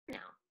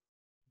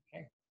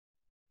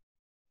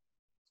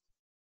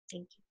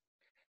Thank you.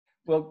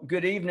 Well,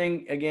 good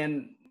evening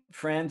again,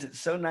 friends. It's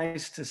so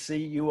nice to see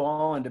you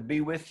all and to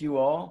be with you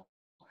all.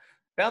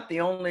 About the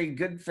only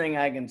good thing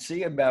I can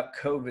see about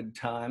COVID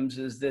times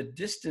is that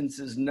distance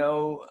is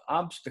no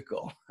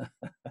obstacle.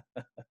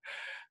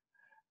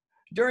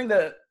 During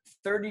the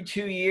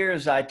 32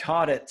 years I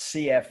taught at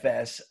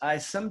CFS, I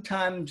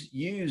sometimes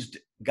used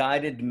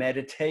guided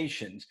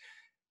meditations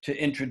to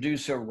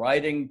introduce a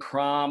writing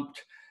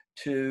prompt,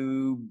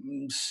 to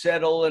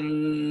settle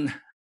an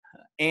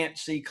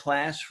antsy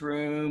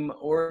classroom,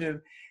 or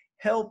to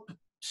help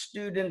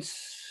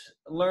students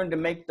learn to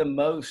make the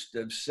most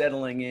of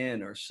settling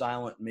in or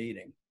silent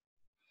meeting.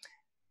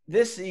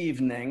 This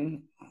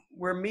evening,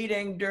 we're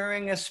meeting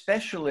during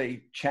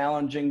especially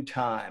challenging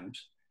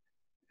times.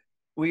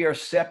 We are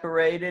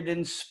separated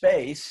in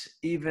space,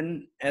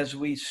 even as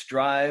we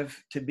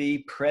strive to be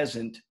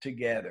present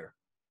together.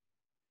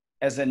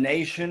 As a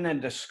nation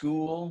and a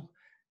school,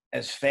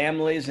 as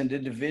families and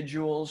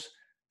individuals,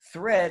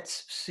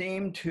 threats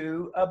seem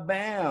to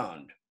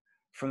abound,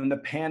 from the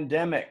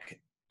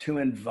pandemic to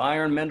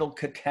environmental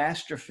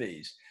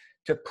catastrophes,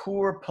 to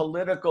poor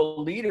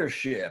political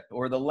leadership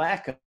or the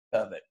lack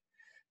of it,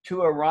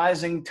 to a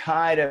rising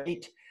tide of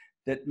hate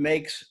that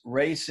makes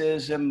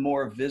racism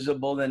more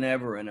visible than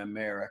ever in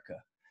America.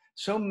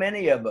 So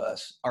many of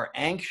us are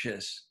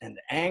anxious and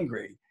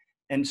angry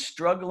and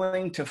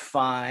struggling to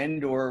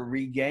find or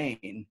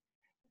regain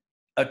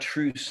a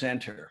true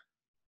center.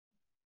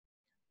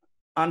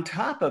 On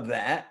top of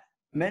that,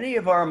 many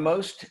of our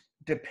most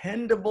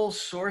dependable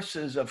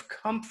sources of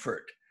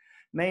comfort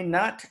may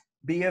not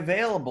be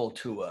available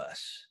to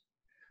us.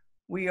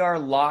 We are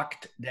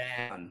locked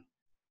down,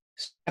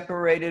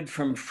 separated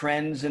from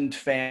friends and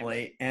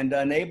family, and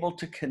unable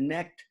to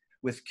connect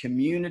with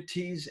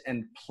communities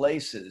and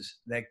places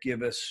that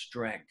give us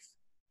strength.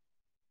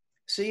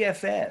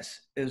 CFS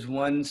is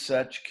one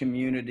such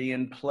community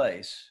and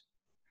place.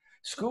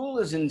 School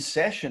is in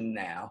session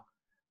now,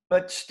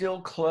 but still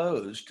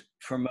closed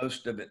for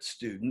most of its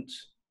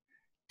students.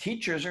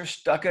 Teachers are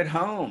stuck at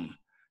home,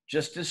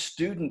 just as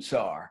students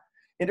are.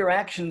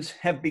 Interactions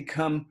have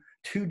become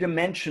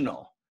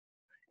two-dimensional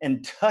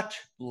and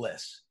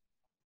touchless.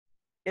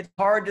 It's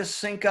hard to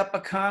sync up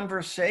a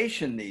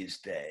conversation these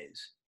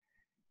days.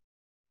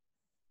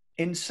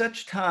 In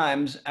such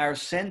times, our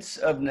sense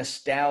of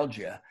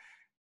nostalgia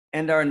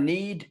and our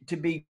need to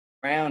be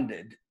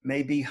grounded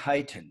may be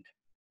heightened.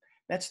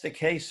 That's the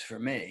case for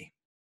me.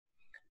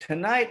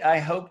 Tonight, I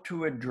hope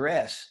to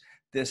address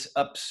this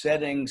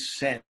upsetting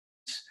sense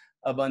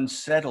of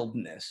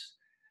unsettledness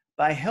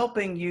by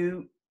helping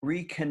you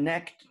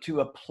reconnect to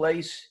a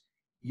place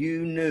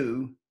you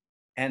knew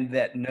and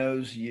that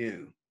knows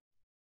you.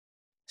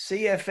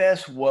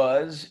 CFS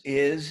was,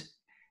 is,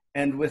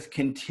 and with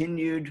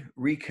continued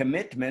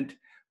recommitment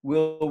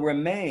will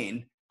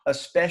remain a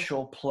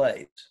special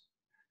place.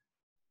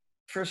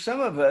 For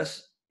some of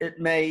us, it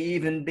may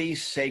even be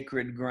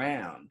sacred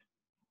ground.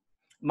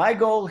 My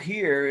goal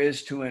here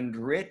is to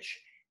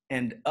enrich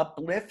and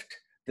uplift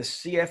the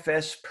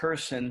CFS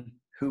person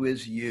who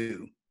is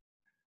you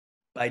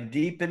by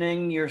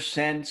deepening your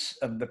sense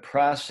of the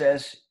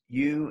process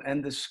you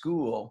and the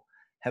school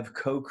have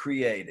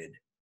co-created.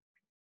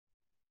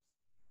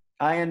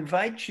 I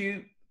invite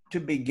you to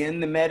begin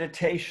the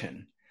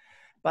meditation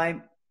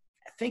by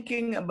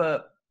thinking of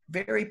a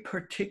very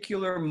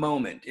particular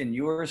moment in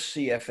your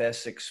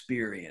CFS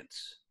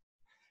experience.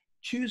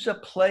 Choose a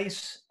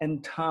place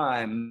and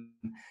time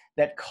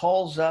that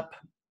calls up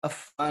a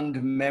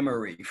fond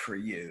memory for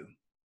you.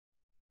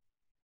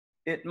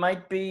 It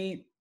might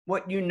be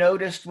what you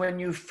noticed when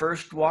you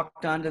first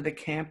walked onto the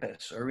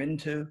campus or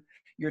into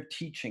your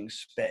teaching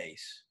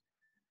space.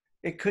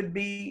 It could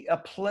be a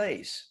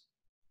place,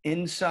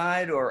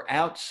 inside or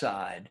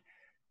outside,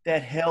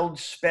 that held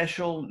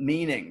special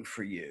meaning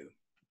for you.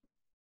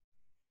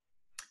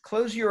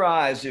 Close your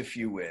eyes if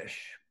you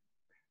wish.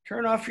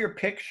 Turn off your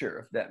picture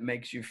if that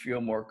makes you feel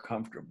more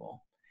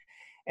comfortable.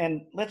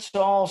 And let's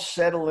all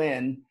settle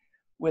in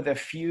with a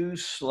few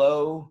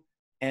slow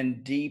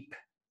and deep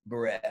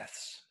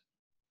breaths.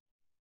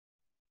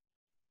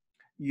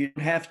 You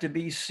don't have to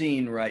be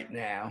seen right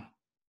now.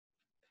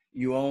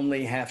 You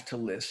only have to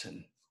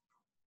listen.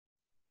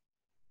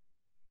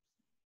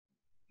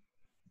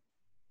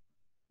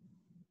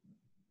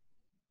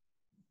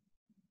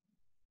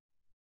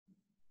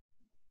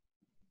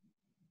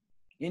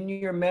 In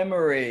your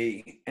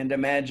memory and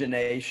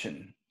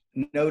imagination,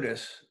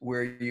 notice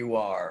where you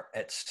are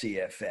at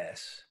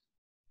CFS.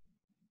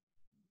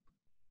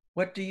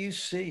 What do you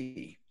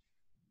see?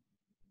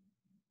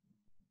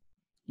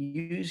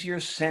 Use your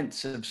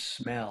sense of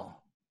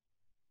smell.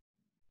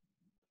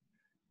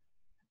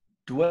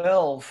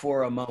 Dwell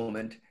for a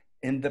moment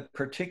in the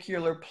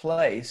particular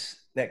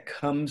place that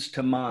comes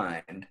to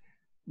mind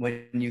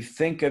when you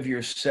think of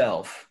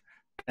yourself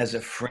as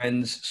a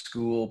friend's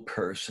school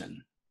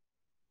person.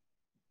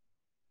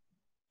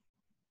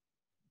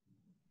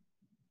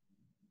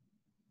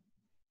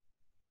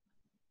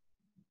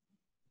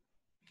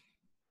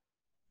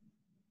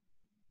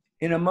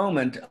 In a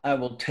moment, I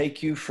will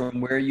take you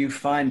from where you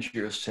find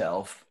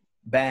yourself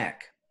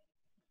back,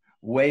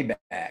 way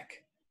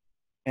back,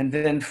 and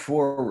then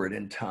forward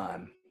in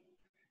time.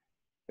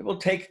 It will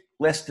take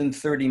less than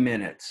 30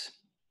 minutes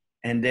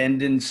and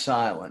end in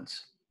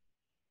silence,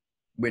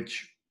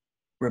 which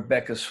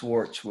Rebecca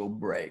Swartz will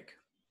break.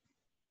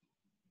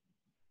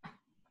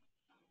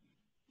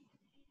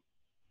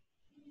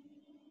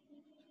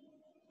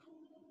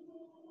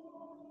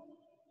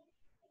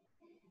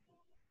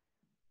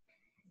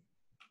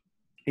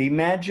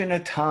 Imagine a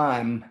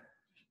time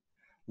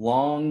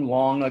long,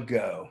 long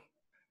ago,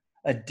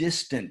 a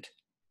distant,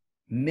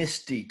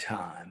 misty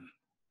time,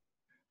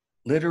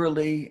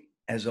 literally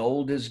as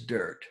old as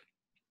dirt.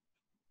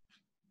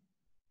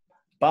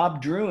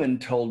 Bob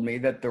Druin told me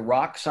that the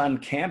rocks on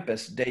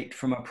campus date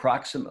from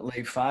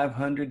approximately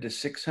 500 to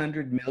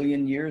 600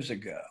 million years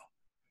ago.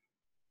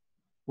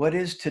 What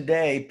is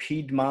today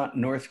Piedmont,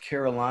 North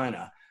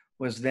Carolina,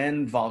 was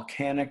then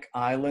volcanic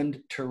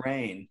island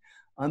terrain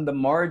on the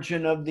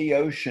margin of the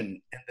ocean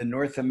in the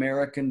North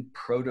American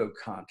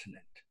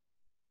proto-continent.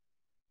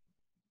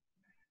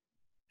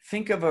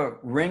 Think of a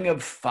ring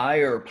of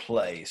fire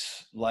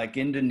place like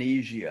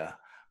Indonesia,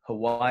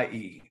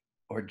 Hawaii,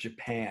 or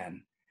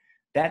Japan.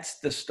 That's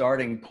the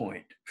starting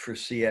point for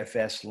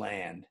CFS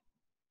land.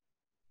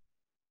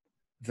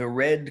 The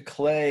red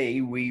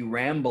clay we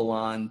ramble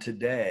on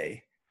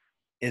today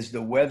is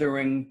the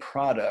weathering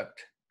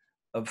product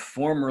of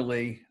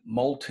formerly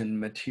molten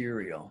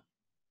material.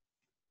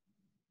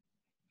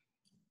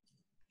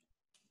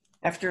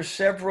 After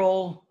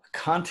several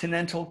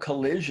continental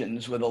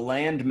collisions with a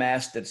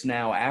landmass that's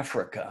now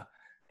Africa,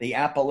 the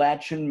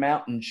Appalachian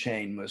mountain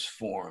chain was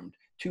formed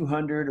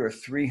 200 or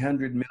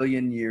 300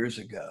 million years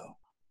ago.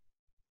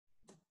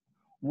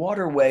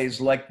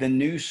 Waterways like the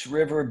Neuse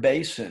River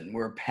Basin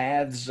were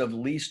paths of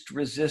least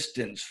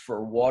resistance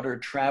for water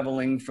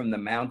traveling from the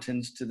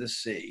mountains to the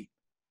sea.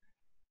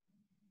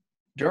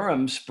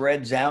 Durham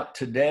spreads out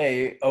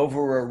today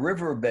over a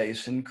river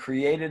basin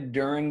created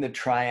during the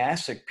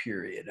Triassic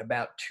period,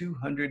 about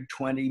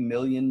 220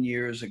 million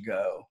years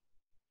ago.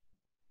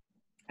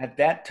 At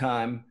that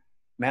time,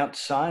 Mount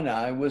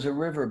Sinai was a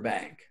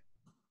riverbank.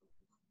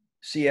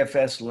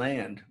 CFS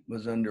land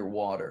was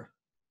underwater.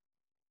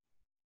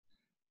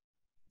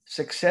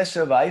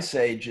 Successive ice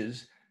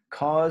ages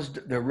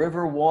caused the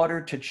river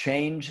water to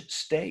change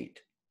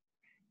state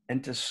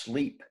and to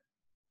sleep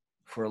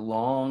for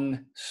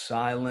long,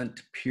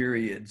 silent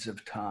periods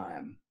of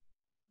time.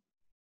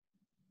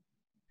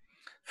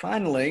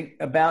 Finally,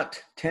 about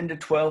 10 to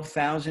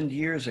 12,000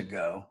 years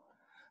ago,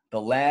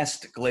 the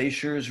last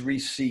glaciers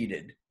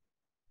receded.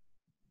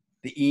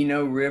 The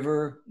Eno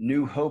River,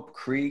 New Hope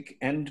Creek,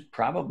 and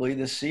probably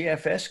the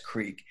CFS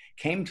Creek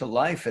came to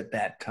life at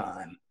that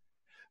time.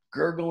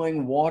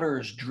 Gurgling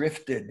waters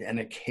drifted and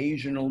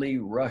occasionally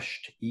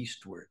rushed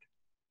eastward.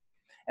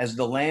 As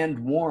the land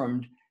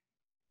warmed,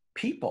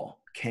 people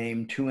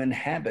came to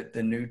inhabit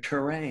the new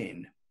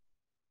terrain.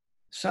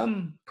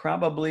 Some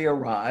probably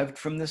arrived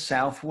from the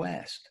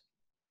southwest.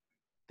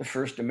 The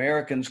first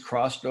Americans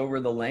crossed over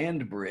the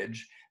land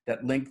bridge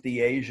that linked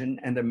the Asian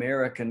and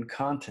American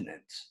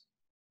continents.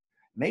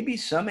 Maybe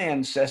some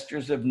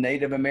ancestors of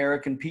Native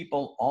American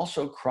people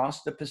also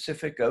crossed the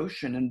Pacific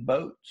Ocean in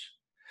boats.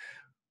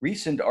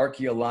 Recent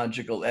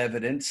archaeological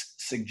evidence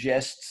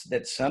suggests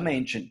that some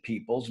ancient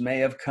peoples may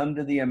have come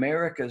to the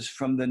Americas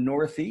from the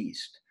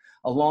northeast,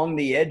 along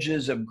the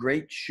edges of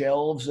great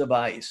shelves of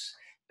ice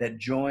that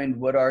joined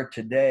what are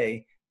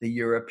today the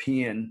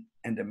European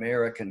and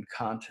American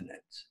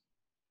continents.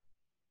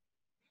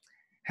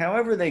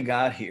 However they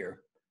got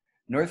here,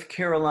 North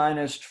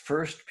Carolina's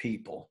first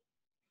people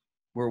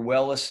were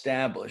well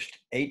established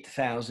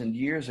 8,000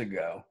 years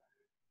ago,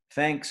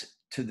 thanks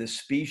to the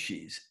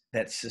species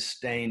that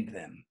sustained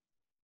them.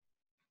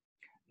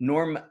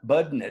 Norm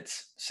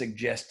Budnitz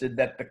suggested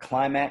that the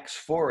climax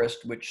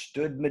forest, which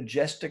stood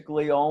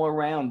majestically all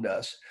around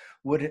us,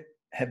 would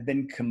have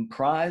been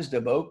comprised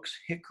of oaks,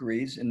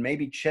 hickories, and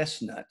maybe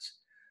chestnuts,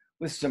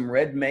 with some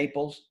red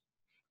maples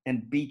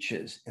and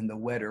beeches in the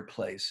wetter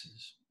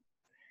places.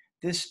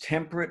 This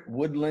temperate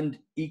woodland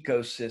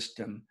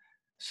ecosystem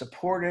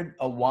supported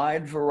a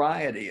wide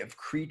variety of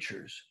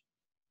creatures.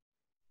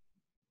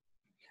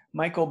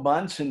 Michael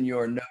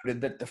Bonsignor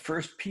noted that the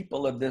first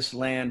people of this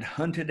land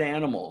hunted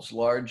animals,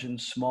 large and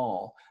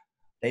small.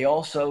 They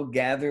also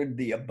gathered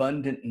the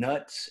abundant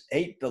nuts,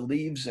 ate the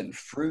leaves and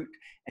fruit,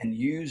 and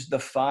used the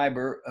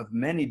fiber of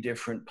many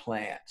different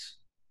plants.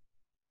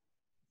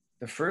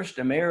 The first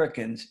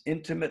Americans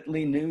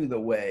intimately knew the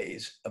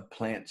ways of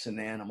plants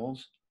and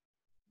animals,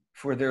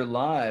 for their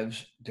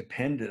lives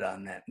depended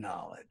on that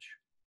knowledge.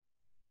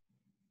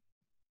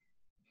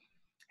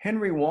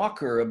 Henry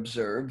Walker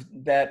observed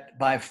that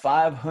by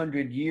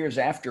 500 years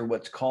after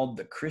what's called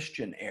the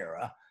Christian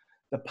era,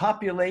 the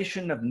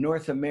population of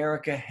North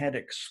America had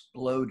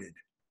exploded.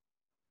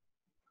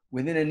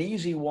 Within an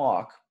easy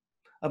walk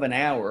of an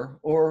hour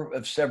or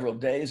of several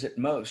days at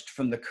most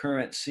from the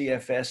current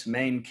CFS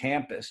main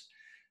campus,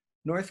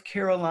 North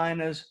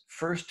Carolina's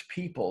first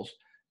peoples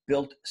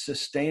built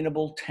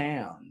sustainable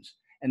towns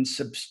and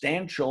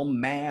substantial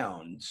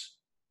mounds.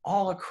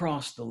 all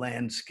across the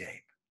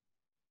landscape.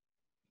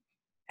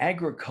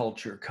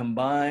 Agriculture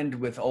combined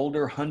with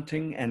older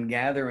hunting and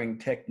gathering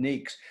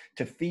techniques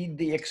to feed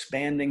the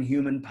expanding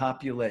human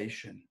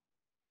population.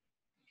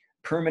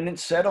 Permanent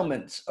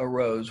settlements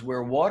arose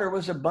where water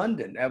was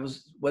abundant,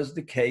 as was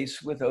the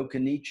case with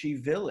Okanichi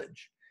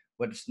Village,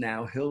 what's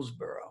now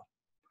Hillsborough.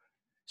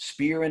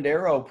 Spear and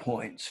arrow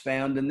points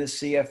found in the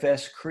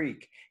CFS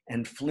Creek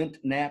and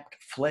flint-napped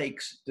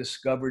flakes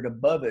discovered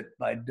above it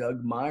by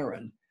Doug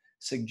Myron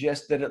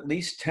suggest that at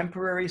least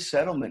temporary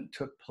settlement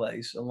took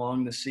place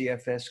along the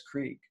CFS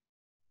Creek.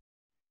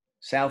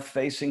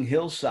 South-facing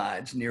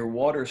hillsides near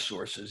water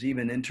sources,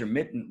 even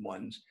intermittent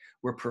ones,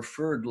 were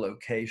preferred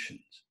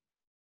locations.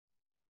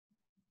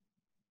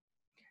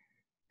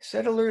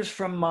 Settlers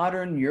from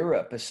modern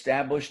Europe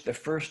established the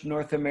first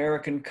North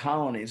American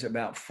colonies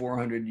about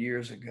 400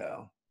 years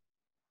ago.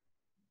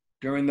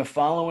 During the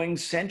following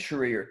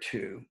century or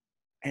two,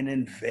 an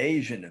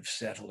invasion of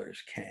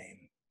settlers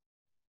came.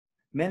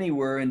 Many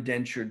were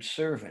indentured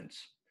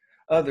servants.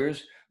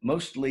 Others,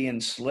 mostly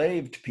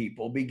enslaved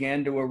people,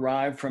 began to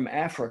arrive from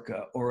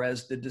Africa or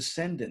as the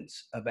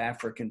descendants of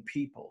African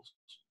peoples.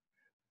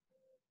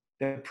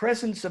 The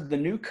presence of the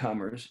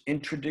newcomers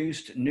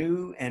introduced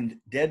new and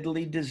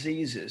deadly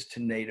diseases to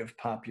native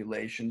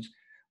populations,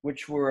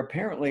 which were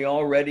apparently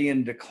already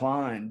in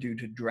decline due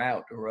to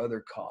drought or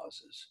other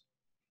causes.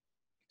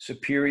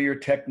 Superior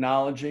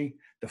technology,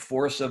 the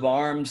force of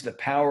arms, the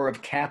power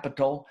of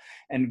capital,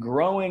 and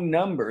growing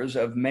numbers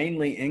of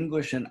mainly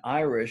English and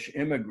Irish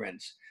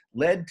immigrants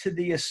led to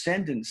the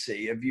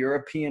ascendancy of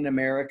European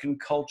American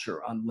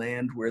culture on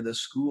land where the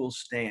school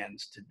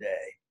stands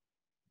today.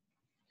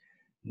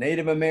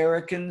 Native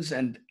Americans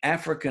and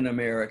African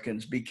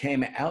Americans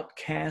became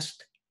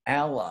outcast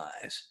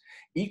allies,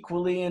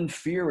 equally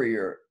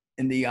inferior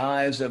in the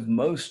eyes of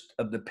most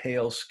of the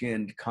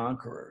pale-skinned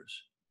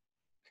conquerors.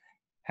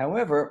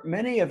 However,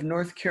 many of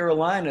North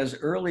Carolina's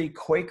early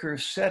Quaker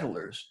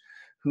settlers,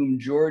 whom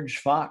George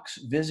Fox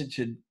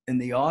visited in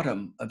the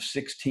autumn of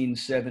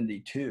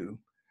 1672,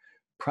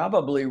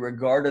 probably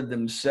regarded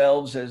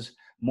themselves as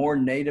more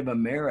Native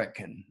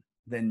American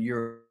than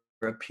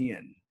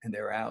European in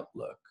their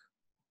outlook.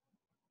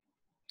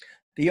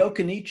 The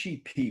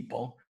Okanichi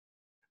people,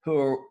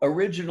 who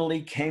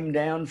originally came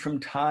down from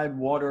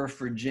Tidewater,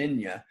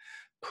 Virginia,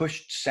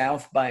 pushed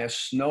south by a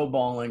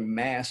snowballing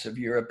mass of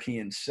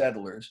European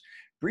settlers,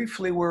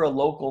 briefly were a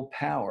local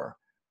power.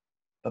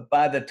 But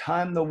by the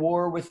time the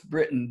war with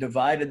Britain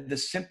divided the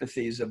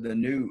sympathies of the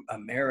new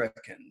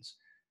Americans,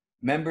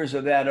 members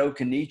of that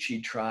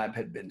Okanichi tribe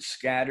had been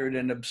scattered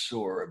and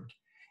absorbed,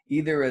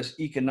 either as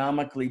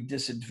economically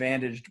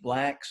disadvantaged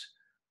blacks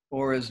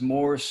or as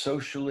more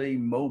socially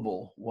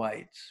mobile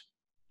whites.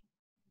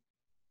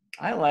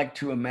 I like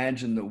to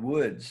imagine the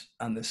woods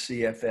on the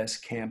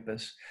CFS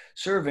campus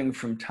serving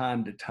from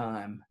time to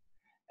time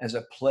as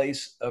a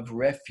place of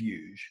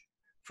refuge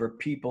for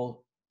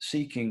people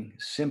seeking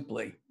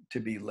simply to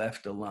be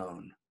left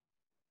alone.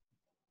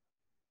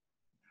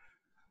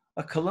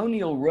 A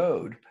colonial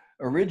road,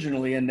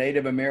 originally a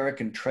Native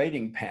American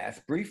trading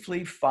path,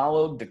 briefly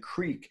followed the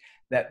creek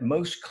that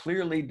most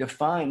clearly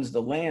defines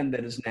the land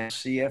that is now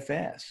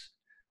CFS.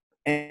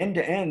 End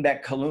to end,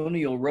 that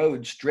colonial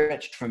road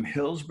stretched from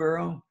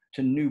Hillsborough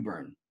to New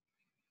Bern.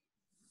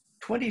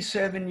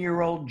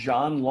 27-year-old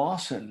John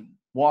Lawson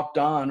walked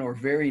on or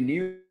very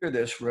near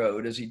this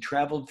road as he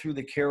traveled through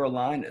the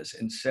Carolinas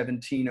in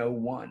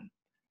 1701.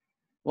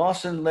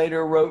 Lawson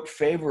later wrote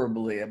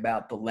favorably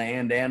about the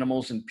land,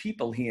 animals, and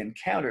people he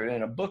encountered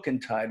in a book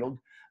entitled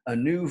A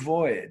New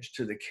Voyage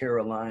to the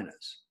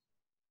Carolinas.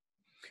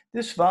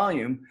 This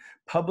volume,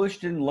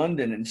 published in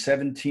London in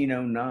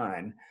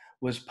 1709,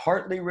 was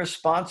partly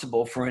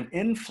responsible for an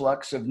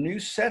influx of new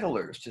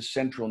settlers to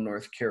central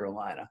North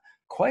Carolina,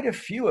 quite a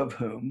few of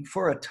whom,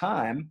 for a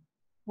time,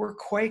 were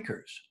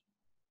Quakers.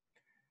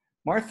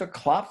 Martha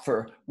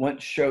Klopfer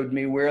once showed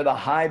me where the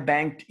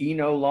high-banked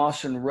Eno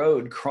Lawson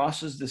Road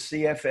crosses the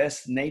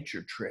CFS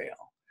Nature Trail,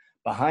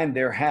 behind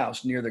their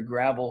house near the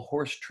gravel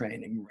horse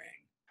training ring.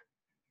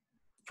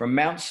 From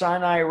Mount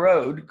Sinai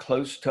Road,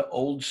 close to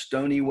Old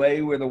Stony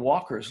Way where the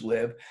Walkers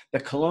live, the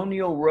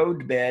colonial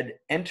roadbed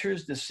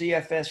enters the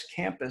CFS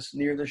campus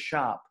near the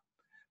shop,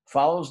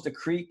 follows the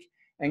creek,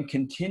 and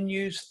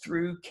continues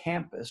through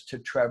campus to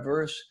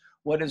traverse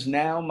what is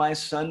now my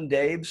son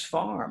Dave's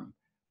farm,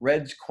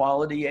 Red's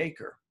Quality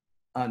Acre,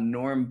 on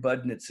Norm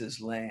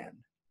Budnitz's land.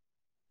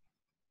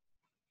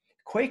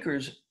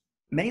 Quakers,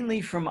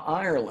 mainly from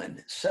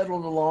Ireland,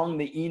 settled along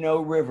the Eno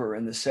River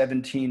in the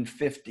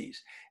 1750s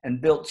and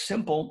built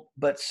simple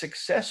but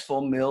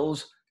successful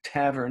mills,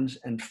 taverns,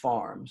 and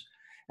farms,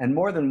 and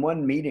more than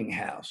one meeting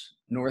house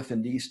north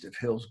and east of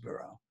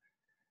Hillsborough.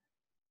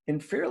 In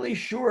fairly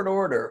short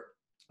order,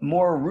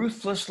 more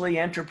ruthlessly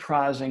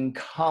enterprising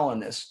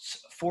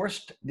colonists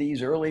forced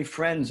these early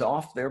friends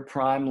off their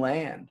prime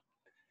land.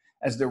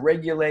 As the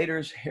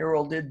regulators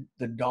heralded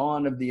the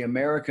dawn of the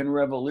American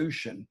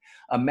Revolution,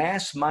 a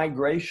mass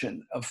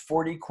migration of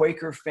 40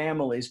 Quaker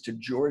families to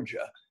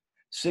Georgia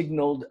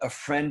signaled a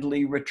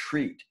friendly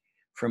retreat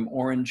from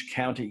Orange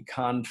County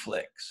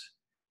conflicts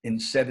in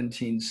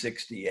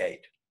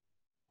 1768.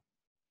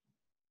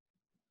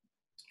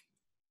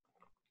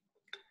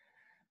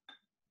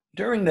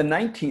 During the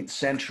 19th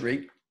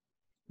century,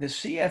 the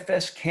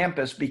CFS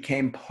campus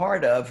became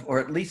part of, or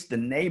at least the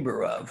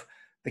neighbor of,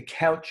 the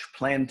Couch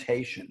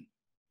Plantation.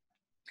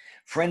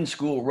 Friend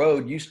School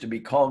Road used to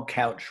be called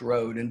Couch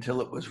Road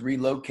until it was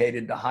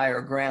relocated to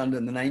higher ground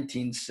in the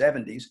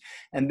 1970s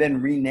and then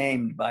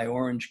renamed by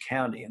Orange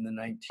County in the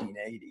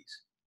 1980s.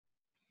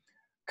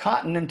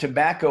 Cotton and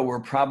tobacco were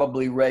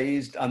probably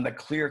raised on the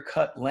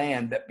clear-cut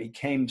land that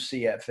became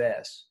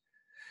CFS.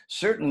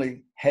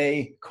 Certainly,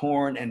 hay,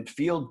 corn, and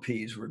field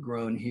peas were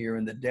grown here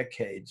in the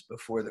decades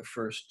before the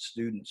first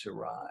students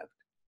arrived.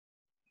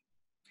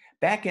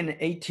 Back in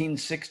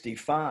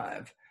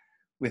 1865,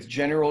 with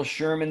General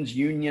Sherman's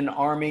Union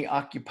Army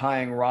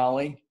occupying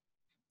Raleigh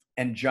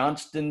and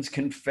Johnston's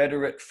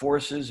Confederate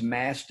forces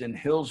massed in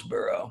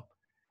Hillsborough,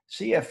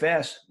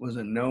 CFS was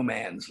a no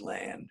man's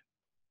land.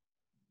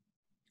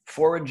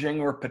 Foraging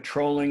or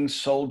patrolling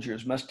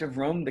soldiers must have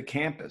roamed the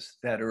campus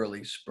that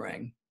early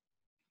spring.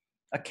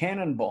 A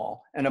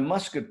cannonball and a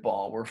musket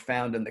ball were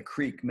found in the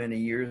creek many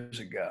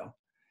years ago,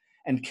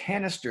 and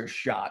canister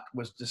shot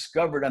was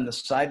discovered on the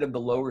site of the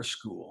lower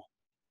school.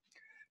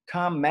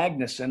 Tom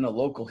Magnuson, a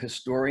local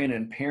historian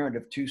and parent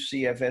of 2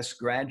 CFS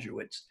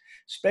graduates,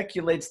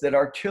 speculates that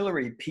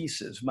artillery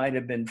pieces might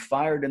have been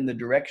fired in the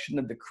direction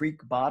of the creek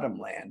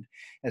bottomland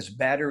as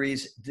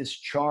batteries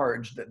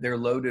discharged their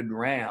loaded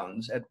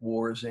rounds at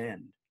war's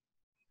end.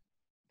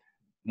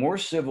 More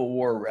Civil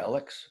War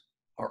relics,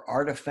 or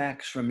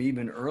artifacts from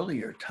even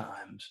earlier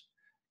times,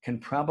 can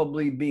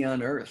probably be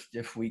unearthed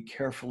if we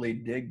carefully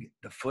dig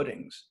the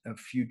footings of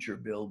future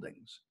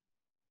buildings.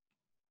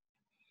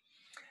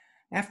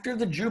 After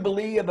the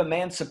Jubilee of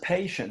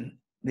Emancipation,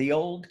 the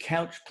old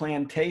Couch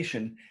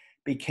Plantation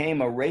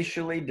became a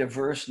racially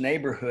diverse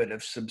neighborhood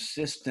of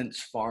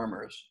subsistence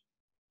farmers.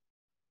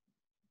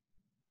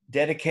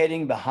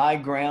 Dedicating the high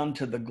ground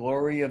to the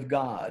glory of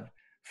God,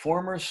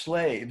 former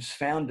slaves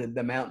founded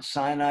the Mount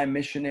Sinai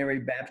Missionary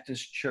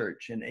Baptist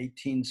Church in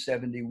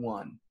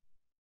 1871.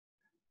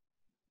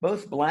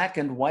 Both black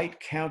and white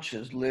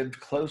Couches lived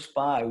close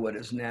by what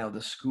is now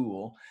the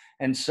school,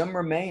 and some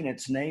remain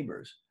its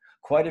neighbors.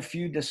 Quite a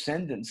few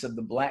descendants of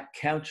the black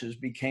Couches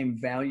became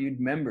valued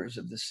members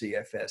of the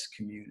CFS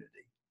community.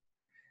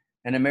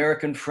 An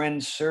American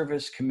Friends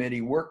Service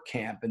Committee work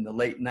camp in the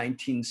late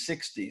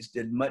 1960s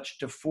did much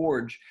to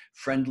forge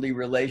friendly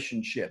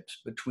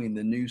relationships between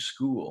the new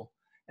school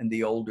and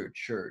the older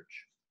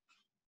church.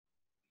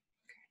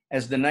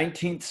 As the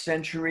 19th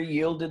century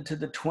yielded to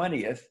the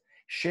 20th,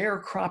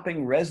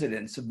 sharecropping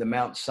residents of the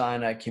Mount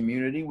Sinai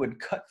community would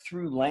cut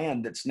through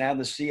land that's now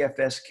the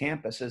CFS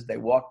campus as they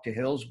walked to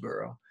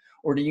Hillsborough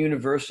or to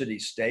University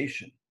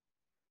Station.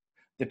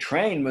 The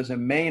train was a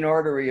main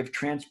artery of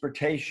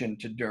transportation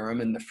to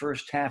Durham in the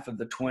first half of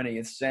the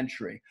 20th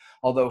century,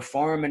 although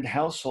farm and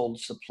household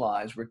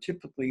supplies were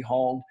typically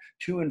hauled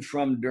to and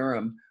from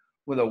Durham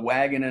with a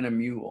wagon and a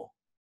mule.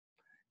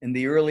 In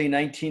the early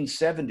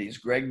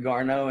 1970s, Greg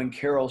Garneau and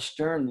Carol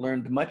Stern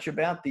learned much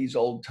about these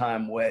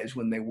old-time ways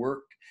when they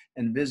worked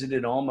and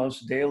visited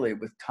almost daily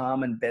with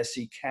Tom and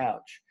Bessie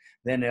Couch,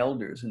 then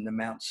elders in the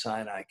Mount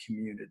Sinai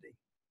community.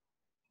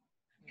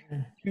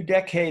 2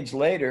 decades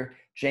later,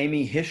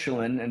 Jamie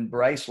Hischelin and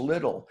Bryce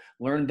Little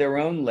learned their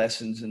own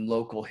lessons in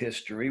local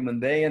history when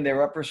they and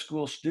their upper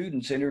school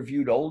students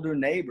interviewed older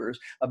neighbors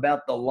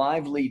about the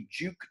lively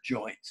juke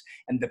joints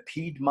and the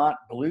Piedmont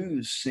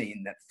blues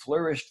scene that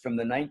flourished from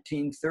the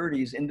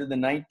 1930s into the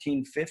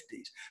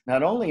 1950s,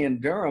 not only in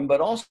Durham,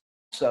 but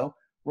also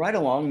right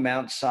along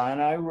Mount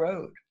Sinai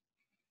Road.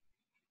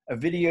 A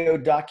video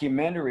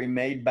documentary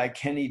made by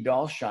Kenny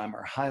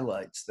Dalsheimer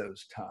highlights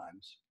those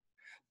times.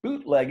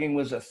 Bootlegging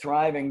was a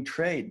thriving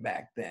trade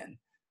back then.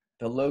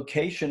 The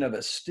location of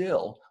a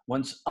still,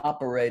 once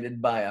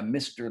operated by a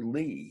Mr.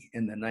 Lee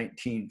in the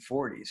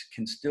 1940s,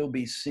 can still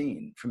be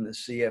seen from the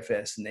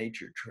CFS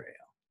Nature Trail.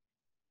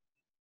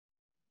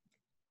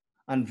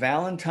 On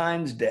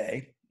Valentine's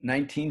Day,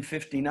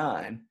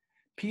 1959,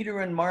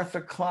 Peter and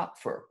Martha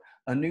Klopfer,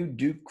 a new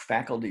Duke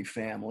faculty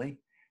family,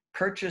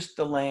 purchased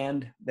the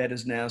land that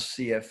is now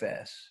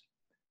CFS.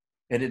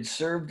 It had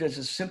served as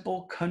a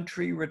simple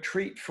country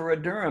retreat for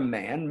a Durham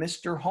man,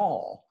 Mr.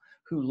 Hall,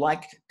 who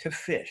liked to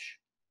fish.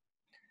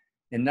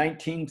 In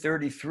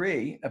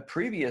 1933, a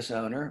previous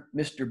owner,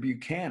 Mr.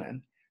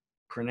 Buchanan,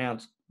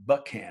 pronounced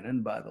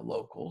Buckhannon by the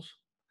locals,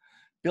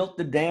 built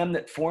the dam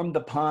that formed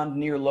the pond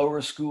near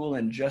Lower School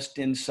and just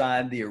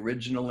inside the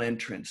original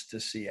entrance to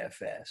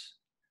CFS.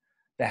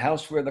 The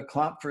house where the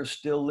Klopfers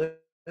still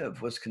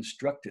live was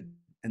constructed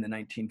in the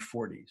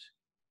 1940s.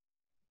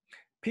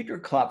 Peter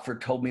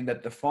Klopfer told me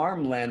that the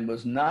farmland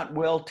was not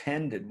well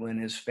tended when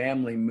his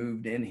family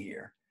moved in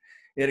here.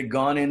 It had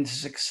gone into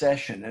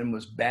succession and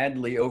was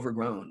badly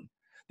overgrown.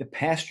 The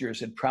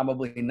pastures had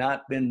probably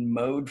not been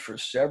mowed for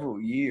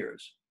several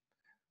years.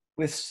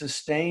 With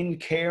sustained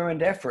care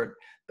and effort,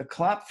 the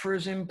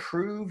Klopfers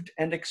improved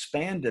and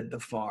expanded the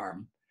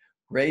farm,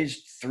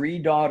 raised 3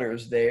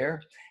 daughters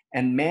there,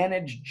 and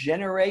managed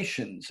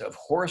generations of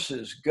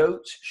horses,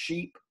 goats,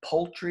 sheep,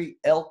 poultry,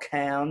 elk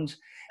hounds,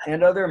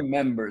 and other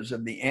members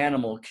of the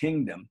animal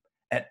kingdom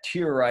at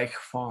Tierreich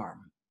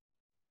Farm.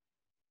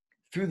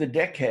 Through the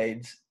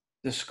decades,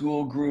 the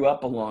school grew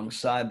up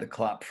alongside the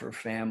Klopfer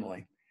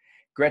family.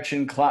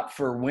 Gretchen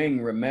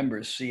Klopfer-Wing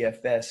remembers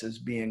CFS as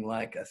being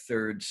like a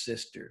third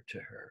sister to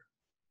her.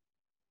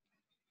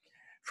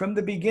 From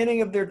the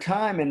beginning of their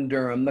time in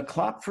Durham, the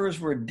Klopfers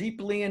were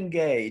deeply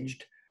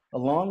engaged,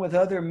 along with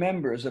other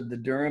members of the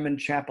Durham and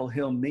Chapel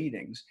Hill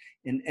meetings,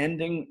 in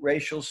ending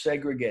racial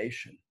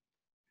segregation.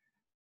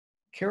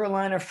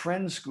 Carolina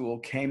Friends School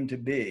came to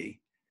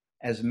be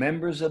as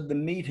members of the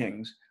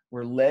meetings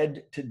were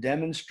led to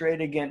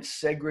demonstrate against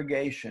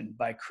segregation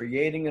by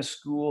creating a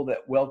school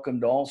that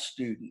welcomed all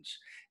students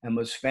and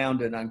was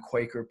founded on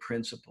Quaker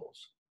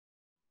principles.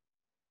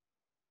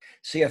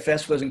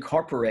 CFS was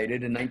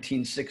incorporated in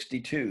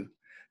 1962,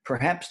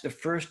 perhaps the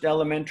first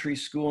elementary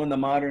school in the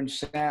modern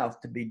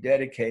South to be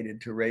dedicated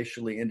to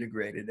racially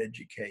integrated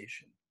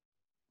education.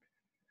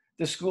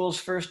 The school's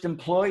first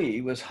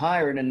employee was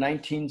hired in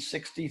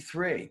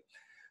 1963,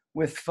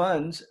 with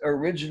funds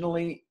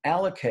originally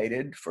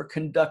allocated for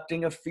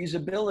conducting a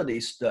feasibility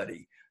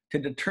study to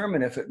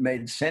determine if it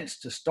made sense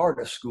to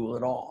start a school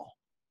at all.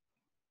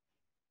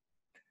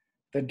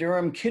 The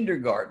Durham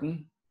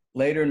Kindergarten,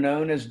 later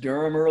known as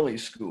Durham Early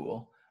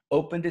School,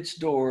 opened its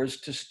doors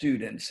to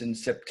students in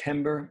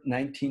September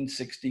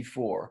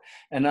 1964,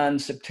 and on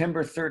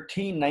September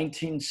 13,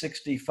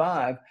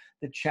 1965,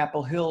 the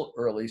Chapel Hill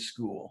Early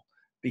School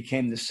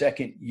became the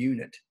second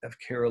unit of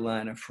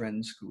Carolina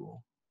Friends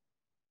School.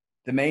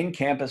 The main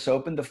campus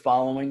opened the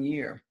following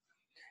year.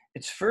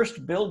 Its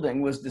first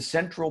building was the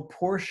central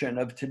portion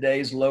of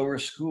today's lower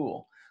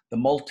school. The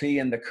multi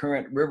and the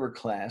current river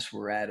class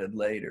were added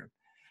later.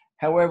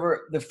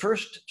 However, the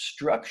first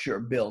structure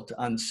built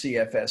on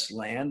CFS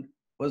land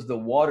was the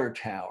water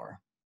tower.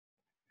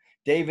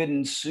 David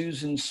and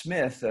Susan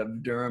Smith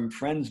of Durham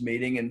Friends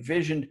Meeting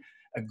envisioned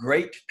a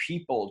great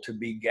people to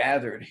be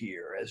gathered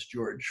here, as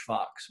George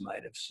Fox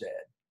might have said.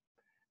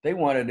 They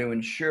wanted to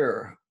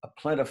ensure a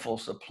plentiful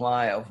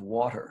supply of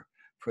water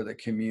for the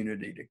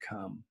community to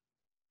come.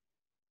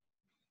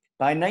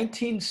 By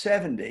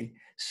 1970,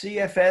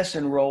 CFS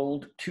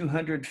enrolled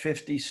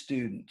 250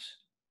 students.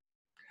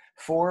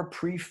 4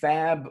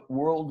 prefab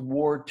World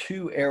War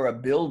II era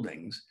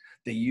buildings,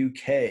 the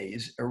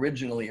UK's,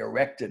 originally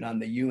erected on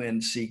the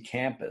UNC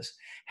campus,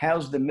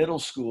 housed the middle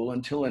school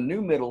until a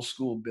new middle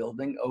school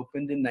building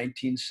opened in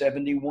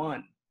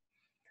 1971.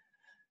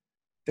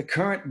 The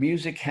current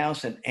music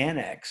house and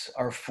annex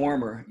are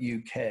former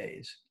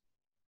UK's.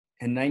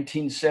 In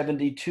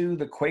 1972,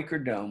 the Quaker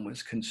Dome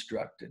was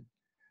constructed.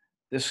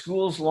 The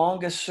school's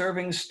longest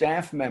serving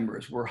staff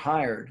members were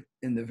hired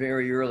in the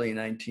very early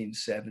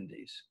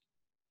 1970s.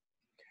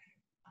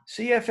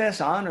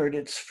 CFS honored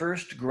its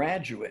first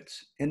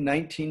graduates in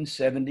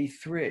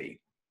 1973,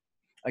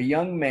 a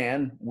young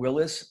man,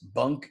 Willis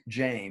Bunk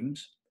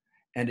James,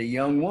 and a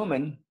young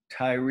woman,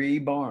 Tyree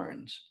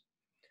Barnes.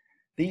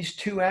 These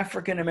 2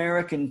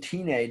 African-American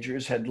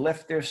teenagers had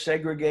left their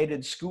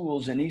segregated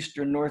schools in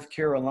eastern North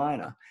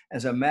Carolina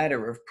as a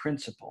matter of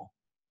principle.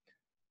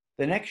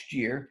 The next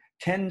year,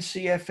 10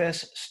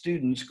 CFS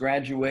students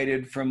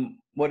graduated from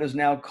what is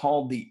now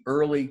called the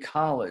Early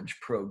College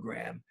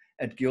program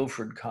at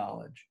Guilford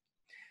College.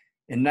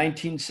 In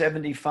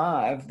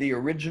 1975, the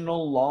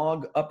original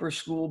log upper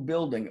school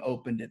building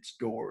opened its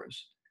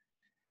doors.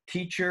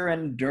 Teacher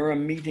and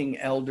Durham meeting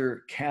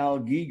elder Cal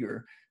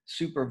Giger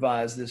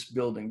supervised this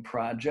building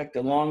project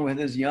along with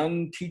his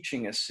young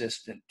teaching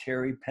assistant,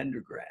 Terry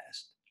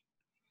Pendergrast.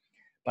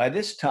 By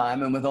this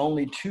time, and with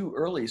only 2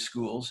 early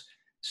schools,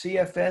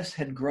 CFS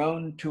had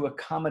grown to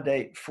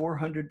accommodate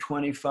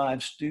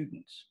 425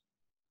 students.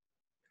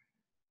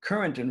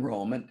 Current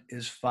enrollment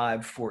is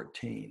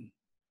 514.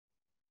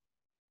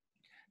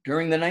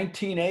 During the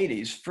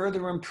 1980s,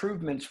 further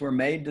improvements were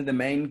made to the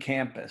main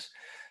campus.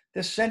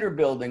 The center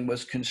building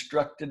was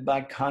constructed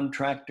by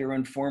contractor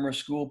and former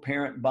school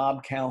parent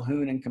Bob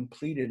Calhoun and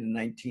completed in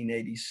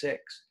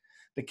 1986.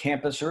 The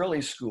campus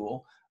early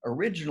school,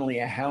 originally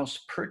a house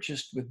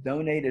purchased with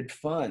donated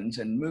funds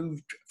and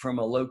moved from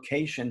a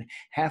location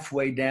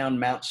halfway down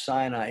Mount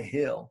Sinai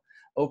Hill,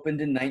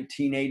 opened in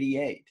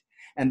 1988,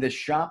 and the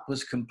shop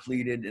was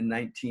completed in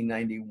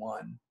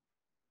 1991.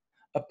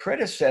 A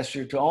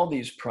predecessor to all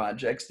these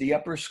projects, the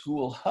Upper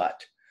School Hut,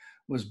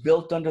 was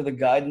built under the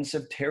guidance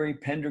of Terry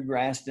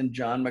Pendergrast and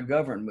John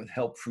McGovern with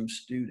help from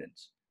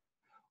students.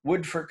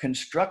 Wood for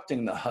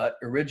constructing the hut,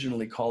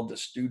 originally called the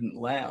Student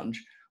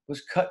Lounge,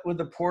 was cut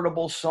with a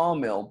portable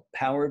sawmill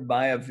powered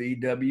by a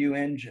VW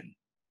engine.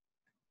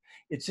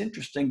 It's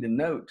interesting to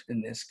note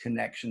in this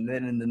connection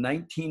that in the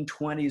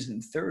 1920s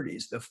and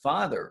 30s, the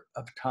father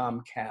of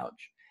Tom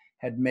Couch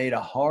had made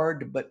a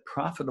hard but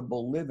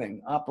profitable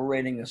living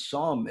operating a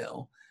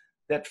sawmill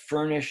that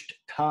furnished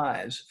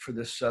ties for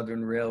the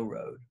Southern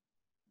Railroad.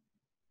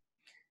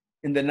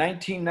 In the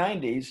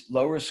 1990s,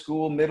 lower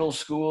school, middle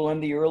school,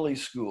 and the early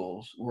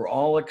schools were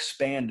all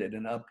expanded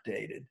and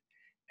updated,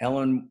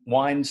 Ellen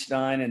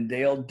Weinstein and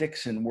Dale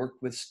Dixon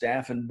worked with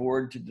staff and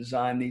board to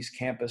design these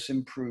campus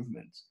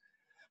improvements.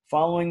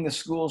 Following the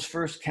school's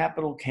first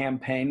capital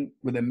campaign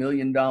with $1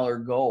 million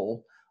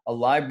goal, a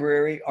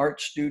library, art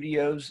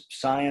studios,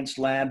 science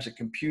labs, a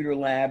computer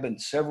lab, and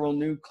several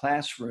new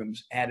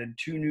classrooms added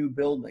 2 new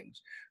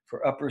buildings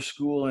for upper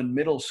school and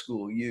middle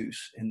school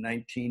use in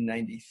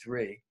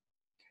 1993.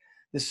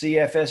 The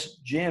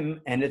CFS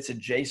gym and its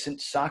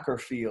adjacent soccer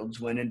fields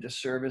went into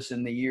service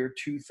in the year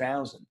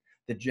 2000,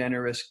 the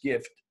generous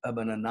gift of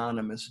an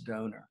anonymous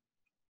donor.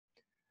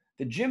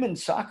 The gym and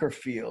soccer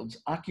fields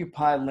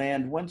occupy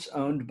land once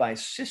owned by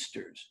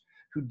sisters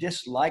who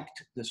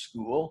disliked the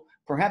school,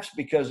 perhaps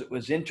because it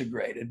was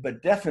integrated,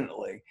 but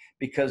definitely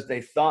because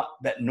they thought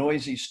that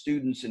noisy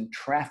students and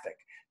traffic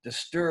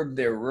disturbed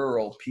their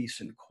rural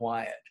peace and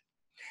quiet.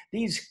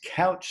 These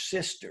couch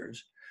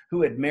sisters,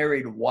 who had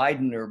married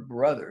Widener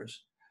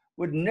brothers,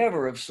 would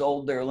never have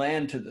sold their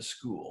land to the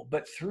school,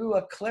 but through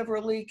a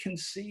cleverly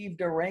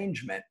conceived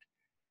arrangement,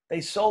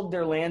 they sold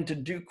their land to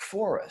Duke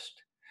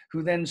Forest,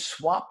 who then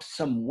swapped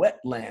some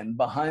wetland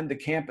behind the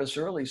campus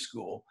early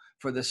school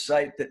for the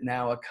site that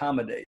now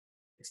accommodates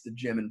the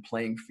gym and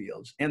playing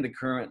fields and the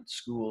current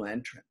school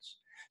entrance.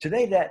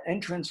 Today, that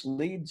entrance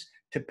leads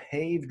to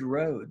paved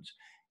roads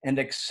and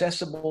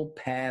accessible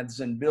paths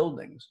and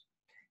buildings.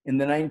 In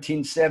the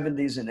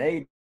 1970s and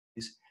 80s,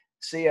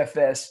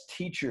 CFS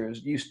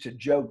teachers used to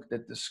joke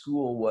that the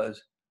school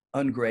was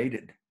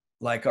ungraded,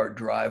 like our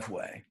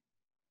driveway.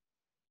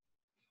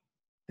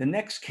 The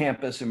next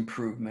campus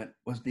improvement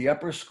was the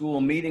Upper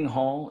School Meeting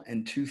Hall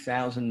in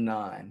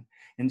 2009.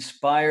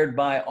 Inspired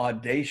by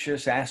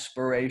audacious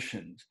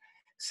aspirations,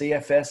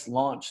 CFS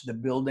launched the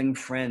Building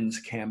Friends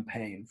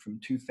campaign from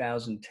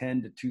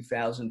 2010 to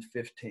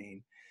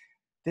 2015.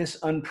 This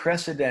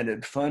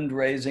unprecedented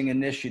fundraising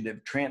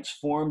initiative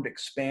transformed,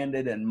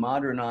 expanded, and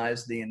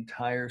modernized the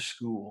entire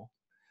school.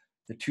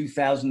 The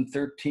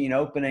 2013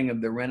 opening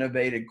of the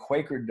renovated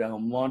Quaker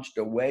Dome launched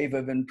a wave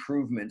of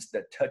improvements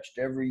that touched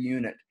every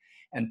unit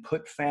and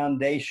put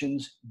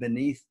foundations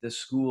beneath the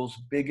school's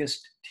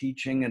biggest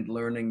teaching and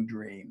learning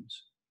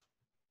dreams.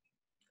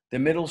 The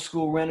middle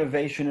school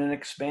renovation and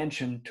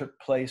expansion took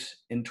place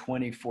in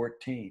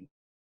 2014.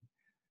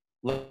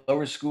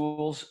 Lower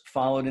schools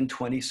followed in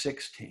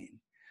 2016.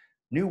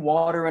 New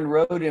water and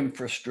road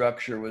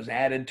infrastructure was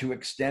added to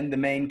extend the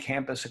main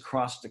campus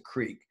across the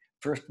creek,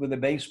 first with a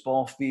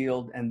baseball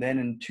field and then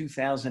in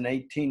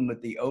 2018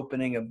 with the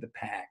opening of the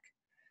PAC.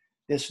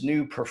 This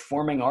new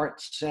Performing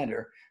Arts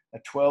Center, a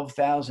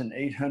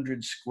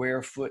 12,800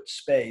 square foot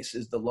space,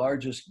 is the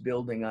largest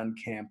building on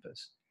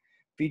campus,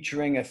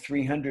 featuring a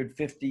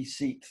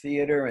 350-seat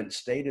theater and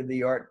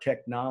state-of-the-art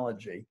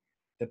technology.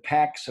 The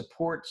PAC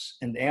supports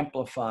and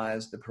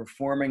amplifies the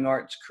performing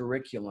arts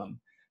curriculum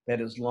that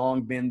has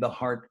long been the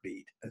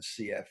heartbeat of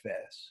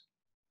CFS.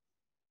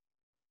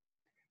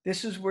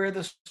 This is where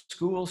the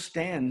school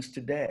stands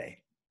today,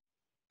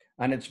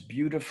 on its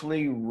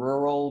beautifully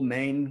rural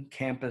main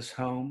campus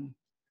home,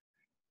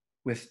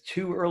 with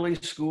 2 early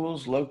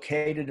schools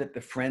located at the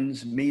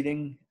Friends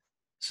meeting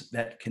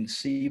that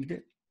conceived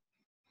it,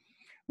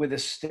 with a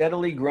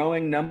steadily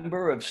growing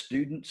number of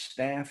students,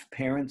 staff,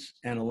 parents,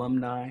 and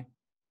alumni,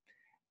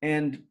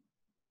 and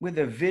with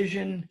a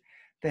vision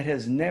that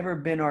has never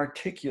been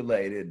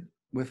articulated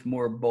with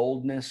more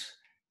boldness,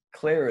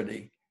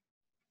 clarity,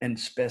 and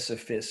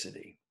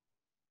specificity.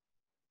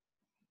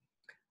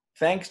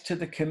 Thanks to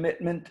the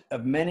commitment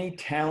of many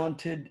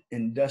talented,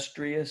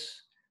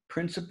 industrious,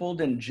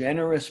 principled, and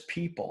generous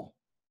people,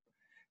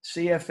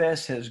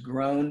 CFS has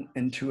grown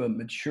into a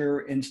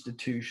mature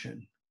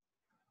institution,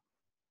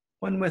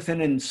 one with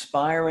an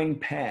inspiring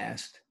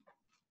past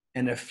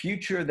and a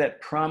future that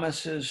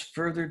promises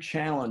further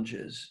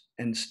challenges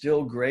and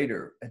still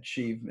greater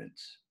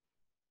achievements.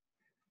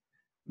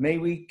 May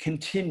we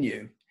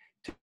continue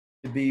to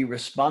be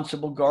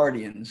responsible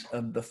guardians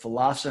of the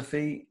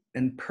philosophy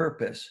and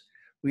purpose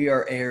we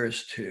are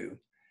heirs to,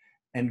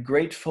 and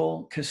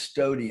grateful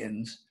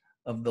custodians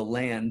of the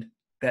land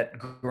that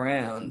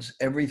grounds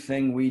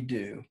everything we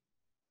do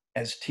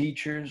as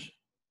teachers,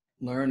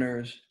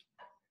 learners,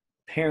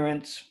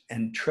 parents,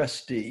 and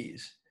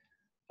trustees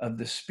of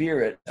the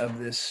spirit of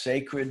this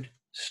sacred,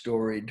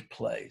 storied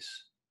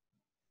place.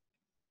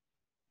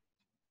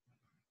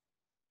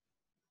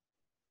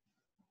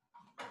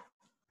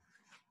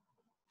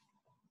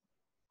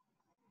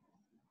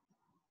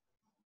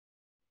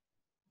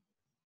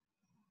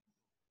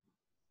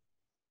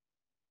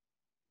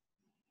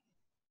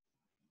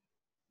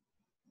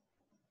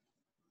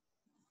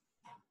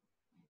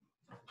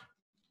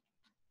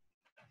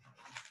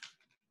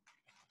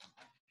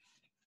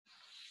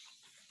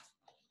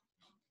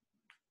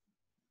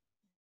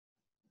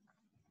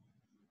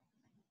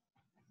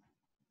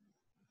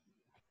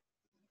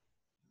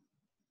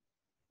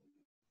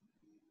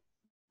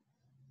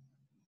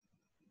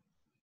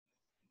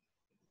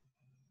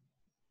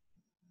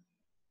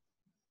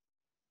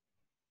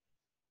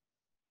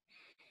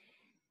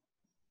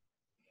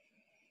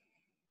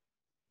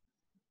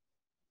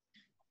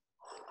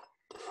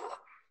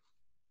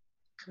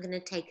 I'm going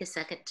to take a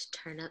second to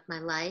turn up my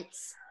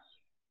lights.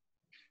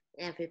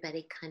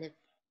 Everybody kind of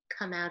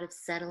come out of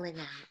settling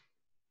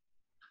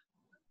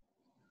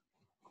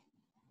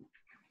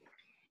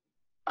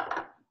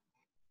out.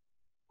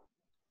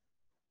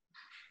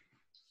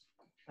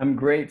 I'm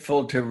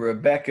grateful to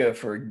Rebecca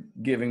for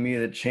giving me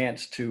the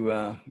chance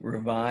to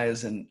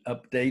revise and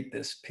update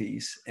this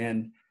piece.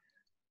 And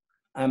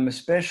I'm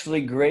especially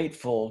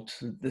grateful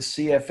to the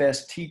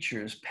CFS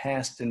teachers,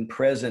 past and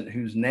present,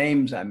 whose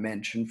names I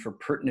mentioned for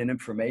pertinent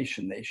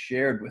information they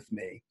shared with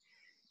me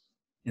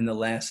in the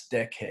last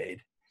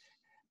decade.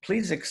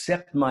 Please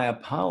accept my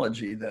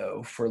apology,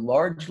 though, for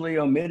largely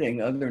omitting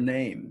other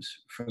names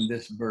from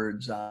this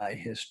bird's eye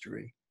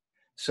history.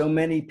 So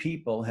many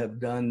people have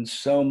done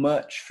so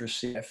much for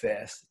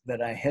CFS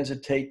that I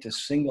hesitate to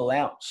single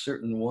out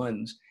certain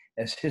ones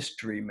as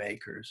history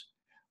makers,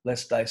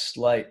 lest I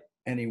slight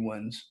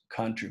anyone's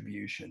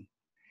contribution.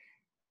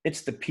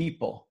 It's the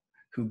people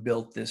who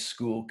built this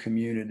school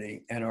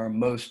community and are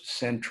most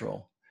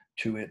central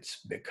to its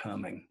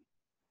becoming.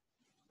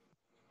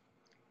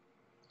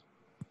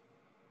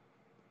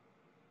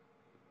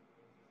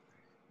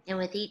 And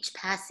with each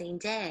passing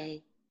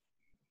day,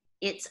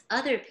 it's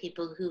other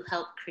people who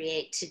help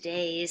create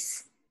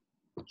today's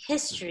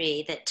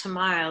history that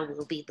tomorrow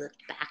will be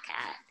looked back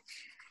at.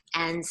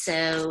 And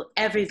so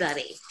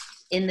everybody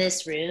in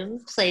this room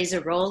plays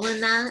a role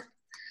in that.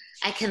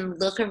 I can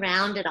look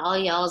around at all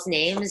y'all's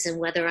names, and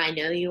whether I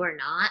know you or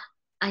not,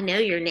 I know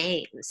your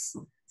names.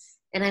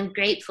 And I'm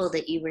grateful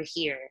that you were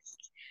here.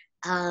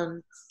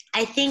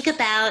 I think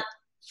about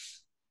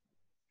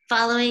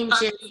following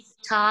Jim's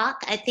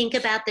talk, I think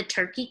about the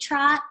turkey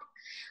trot,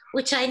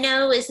 which I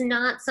know is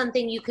not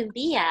something you can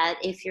be at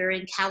if you're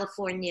in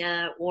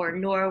California or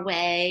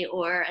Norway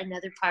or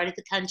another part of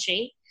the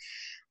country.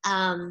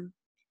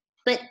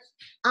 But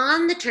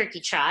on the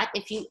turkey trot,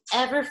 if you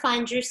ever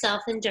find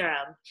yourself in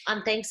Durham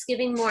on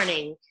Thanksgiving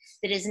morning,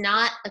 that is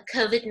not a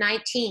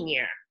COVID-19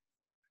 year,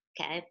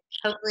 okay?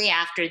 Hopefully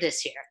after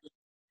this year.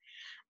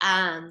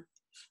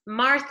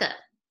 Martha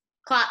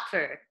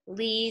Klopfer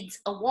leads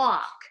a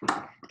walk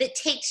that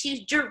takes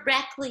you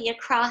directly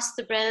across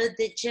the road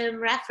that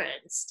Jim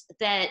referenced,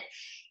 that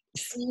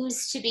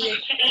seems to be a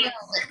trail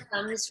that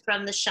comes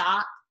from the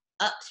shop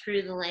up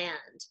through the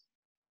land.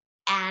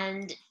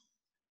 And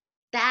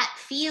that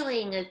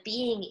feeling of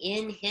being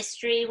in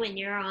history when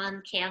you're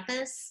on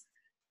campus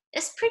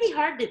is pretty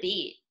hard to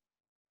beat.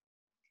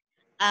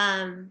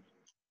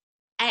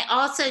 I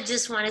also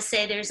just want to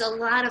say there's a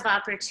lot of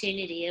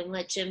opportunity in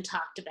what Jim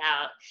talked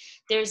about.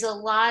 There's a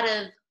lot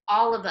of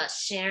all of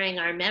us sharing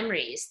our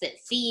memories that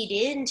feed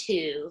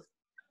into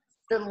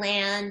the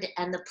land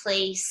and the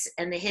place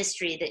and the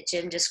history that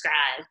Jim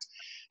described.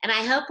 And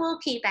I hope we'll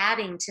keep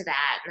adding to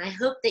that. And I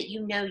hope that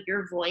you know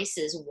your voice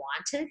is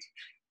wanted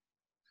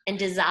and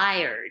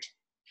desired,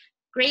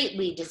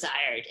 greatly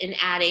desired, in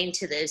adding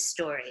to those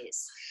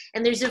stories.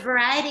 And there's a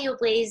variety of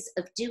ways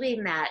of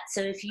doing that. So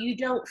if you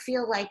don't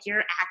feel like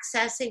you're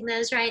accessing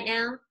those right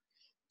now,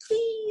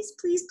 please,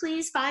 please,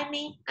 please find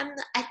me.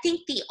 I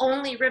think the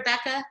only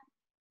Rebecca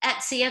at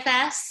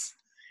CFS,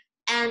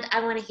 and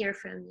I want to hear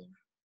from you.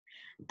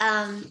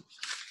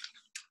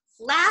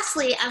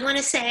 Lastly, I want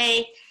to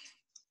say,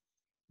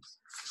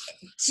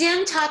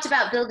 Jim talked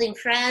about building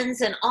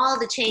friends and all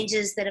the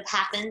changes that have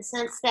happened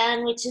since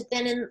then, which have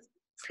been in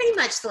pretty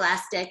much the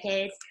last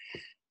decade.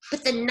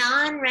 But the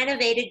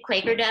non-renovated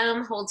Quaker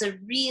Dome holds a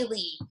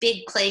really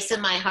big place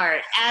in my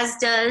heart, as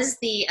does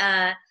the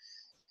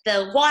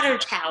water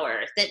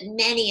tower that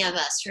many of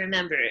us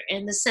remember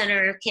in the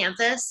center of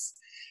campus.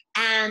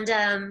 And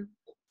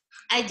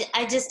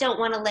I just don't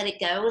want to let it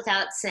go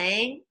without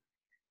saying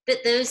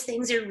that those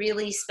things are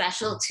really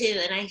special too.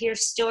 And I hear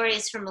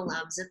stories from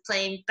alums of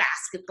playing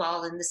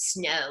basketball in the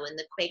snow in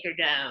the Quaker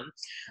Dome,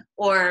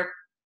 or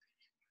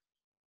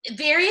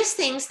various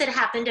things that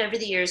happened over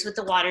the years with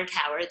the water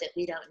tower that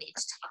we don't need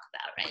to talk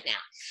about right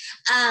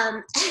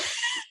now.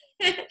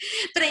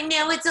 But I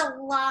know it's a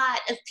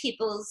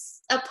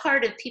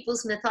part of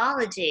people's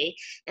mythology.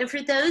 And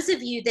for those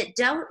of you that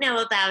don't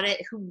know about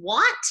it, who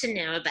want to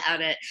know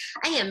about it,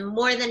 I am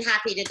more than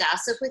happy to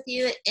gossip with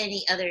you at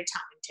any other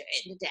time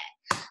during the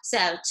day. So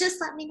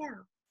just let me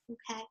know,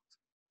 okay?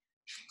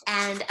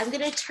 And I'm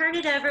gonna turn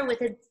it over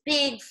with a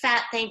big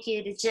fat thank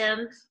you to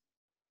Jim.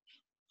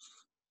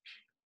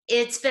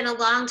 It's been a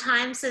long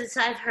time since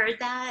I've heard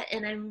that,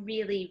 and I'm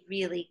really,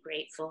 really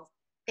grateful.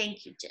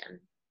 Thank you, Jim.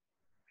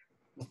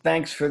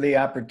 Thanks for the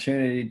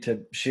opportunity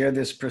to share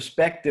this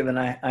perspective, and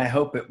I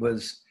hope it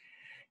was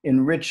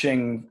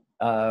enriching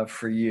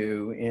for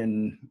you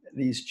in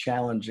these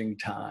challenging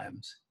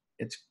times.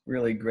 It's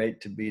really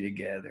great to be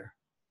together.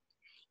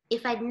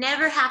 If I'd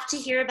never have to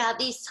hear about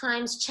these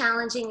times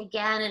challenging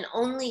again and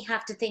only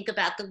have to think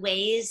about the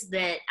ways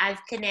that I've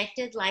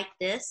connected like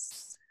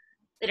this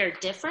that are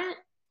different,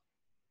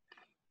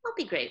 I'll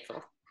be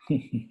grateful.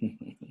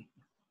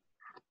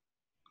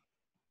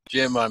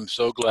 Jim, I'm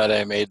so glad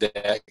I made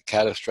that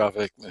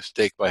catastrophic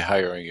mistake by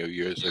hiring you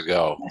years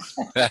ago.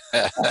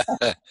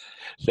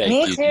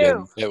 Thank you,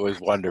 Jim. It was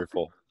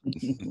wonderful.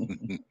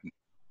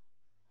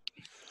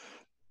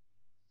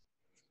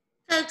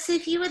 folks,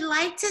 if you would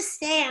like to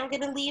stay, I'm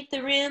going to leave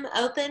the room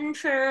open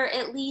for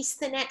at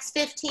least the next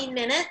 15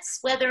 minutes,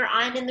 whether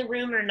I'm in the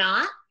room or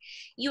not.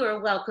 You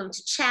are welcome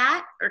to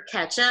chat or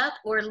catch up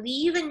or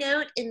leave a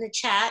note in the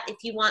chat if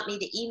you want me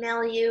to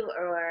email you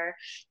or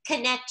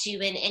connect you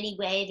in any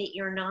way that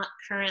you're not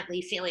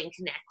currently feeling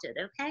connected,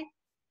 okay?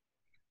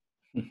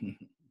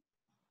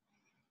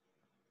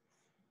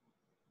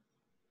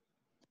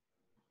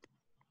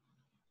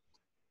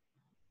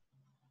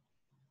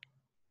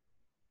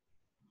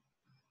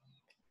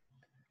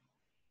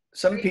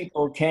 Some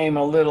people came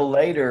a little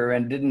later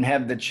and didn't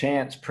have the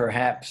chance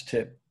perhaps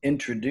to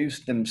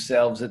introduce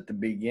themselves at the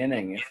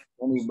beginning. If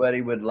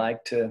anybody would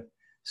like to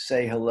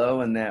say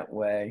hello in that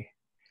way,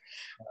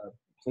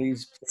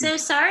 please. So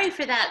sorry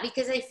for that,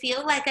 because I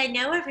feel like I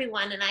know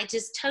everyone and I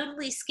just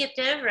totally skipped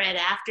over it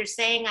after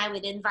saying I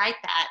would invite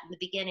that in the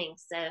beginning.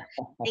 So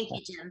thank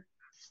you, Jim.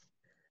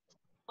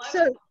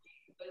 So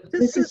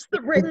this is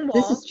the ring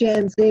wall. This is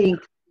Jan Z.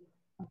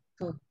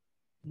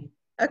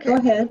 Okay. Go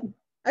ahead.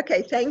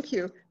 Okay, thank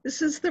you.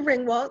 This is the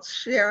ring waltz,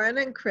 Sharon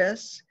and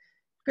Chris.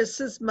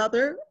 Chris's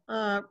mother,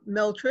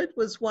 Mildred,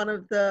 was one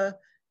of the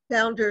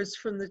founders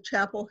from the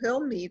Chapel Hill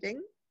meeting.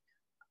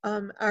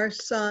 Our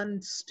son,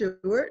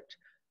 Stuart,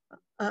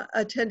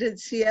 attended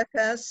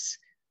CFS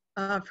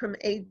from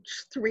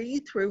age 3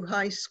 through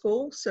high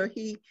school. So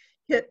he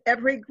hit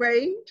every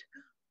grade,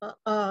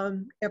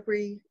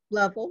 every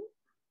level,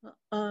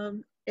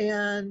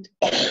 and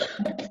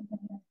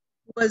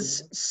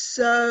was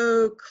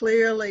so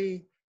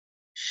clearly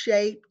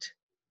shaped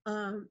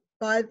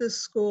by the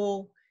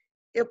school.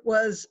 It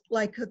was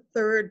like a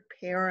third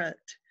parent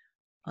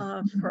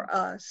for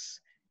us.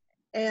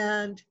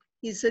 And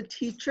he's a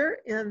teacher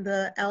in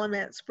the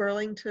Alamance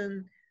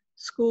Burlington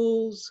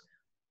schools.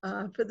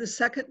 For the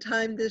second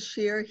time this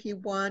year, he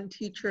won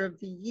Teacher of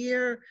the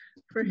Year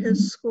for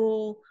his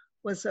school,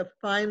 was a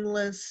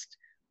finalist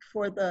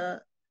for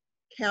the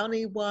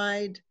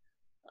countywide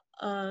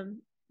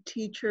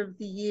Teacher of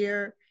the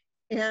Year.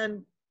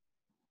 And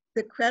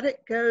the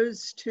credit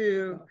goes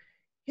to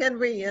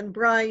Henry and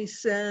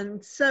Bryce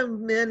and so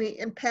many,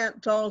 and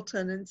Pat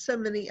Dalton and so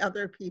many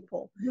other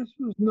people. This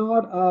was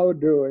not our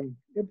doing.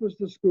 It was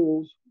the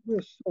schools.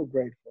 We're so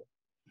grateful.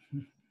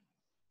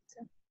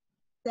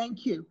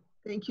 Thank you.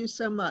 Thank you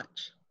so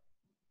much.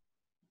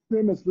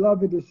 Tim, it's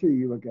lovely to see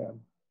you again.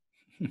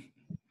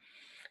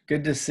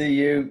 Good to see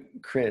you,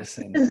 Chris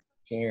and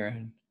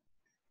Sharon.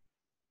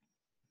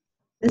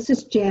 This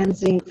is Jan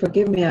Z.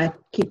 Forgive me, I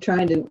keep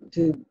trying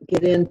to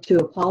get in to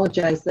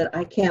apologize that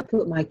I can't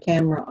put my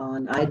camera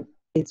on.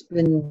 It's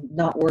been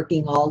not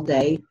working all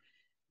day,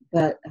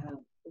 but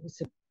it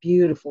was a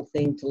beautiful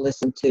thing to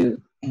listen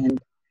to. And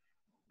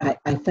I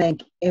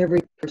thank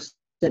every person,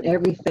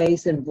 every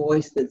face and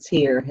voice that's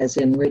here has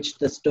enriched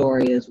the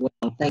story as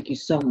well. Thank you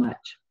so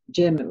much.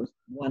 Jim, it was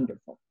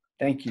wonderful.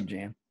 Thank you,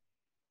 Jan.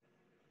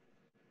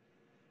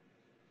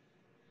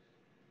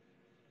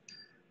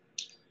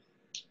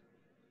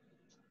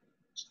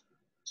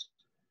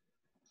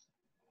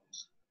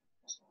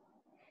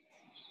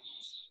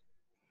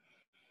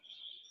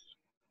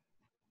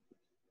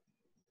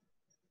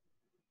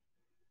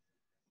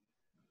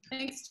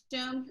 Thanks,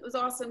 Jim. It was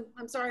awesome.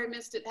 I'm sorry I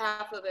missed it,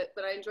 half of it,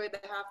 but I enjoyed the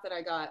half that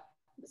I got.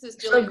 This is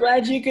Jillian. So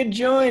glad you could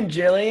join,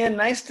 Jillian.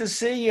 Nice to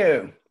see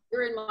you.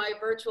 You're in my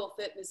virtual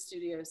fitness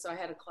studio, so I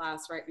had a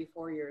class right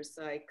before yours,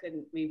 so I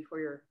couldn't,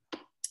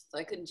 so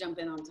I couldn't jump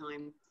in on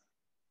time.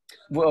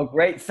 Well,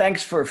 great.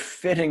 Thanks for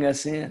fitting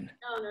us in.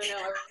 No.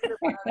 I would have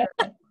rather,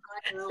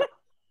 I know.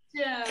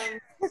 Jim,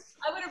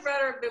 I would have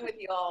rather been with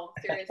you all,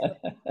 seriously.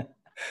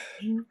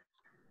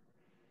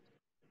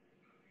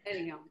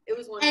 Anyhow, it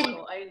was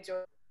wonderful. I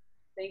enjoyed it.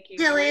 Thank you.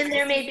 Jillian,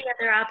 there may be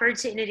other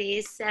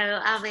opportunities, so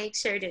I'll make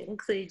sure to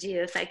include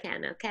you if I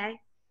can, okay? In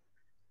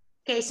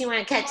case you want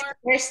to catch the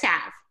first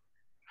half.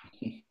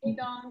 Hey,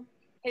 Dawn.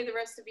 Hey, the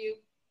rest of you.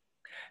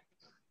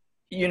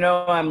 You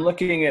know, I'm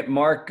looking at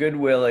Mark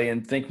Goodwillie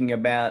and thinking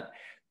about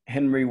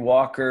Henry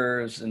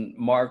Walker's and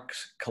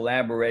Mark's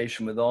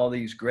collaboration with all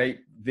these great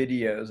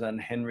videos on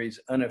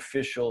Henry's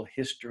unofficial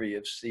history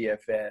of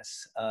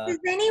CFS. Does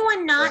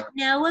anyone not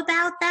know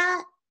about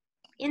that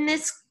in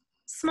this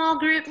small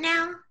group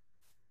now?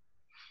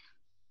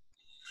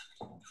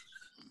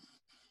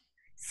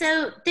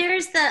 So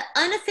there's the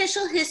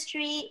unofficial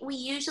history. We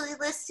usually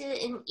list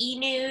it in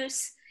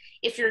e-news.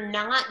 If you're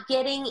not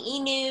getting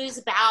e-news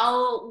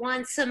about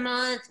once a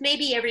month,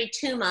 maybe every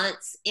 2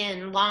 months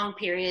in long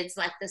periods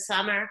like the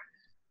summer,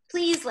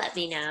 please let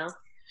me know.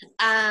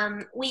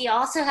 We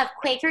also have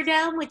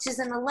Quakerdome, which is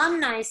an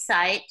alumni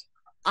site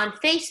on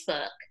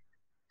Facebook.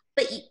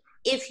 But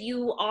if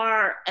you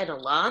are an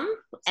alum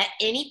at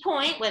any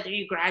point, whether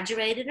you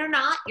graduated or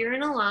not, you're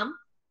an alum.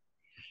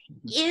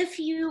 If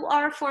you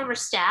are former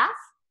staff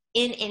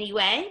in any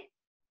way,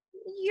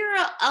 you're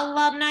an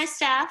alumni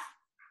staff.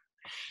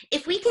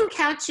 If we can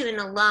count you an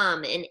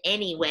alum in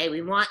any way,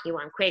 we want you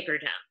on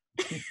Quakerdome.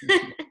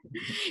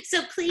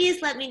 So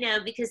please let me know,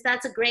 because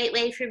that's a great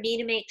way for me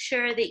to make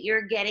sure that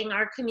you're getting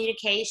our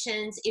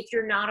communications. If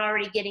you're not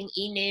already getting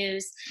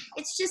e-news,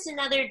 it's just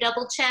another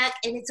double check,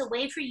 and it's a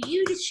way for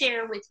you to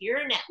share with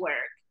your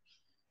network,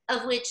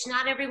 of which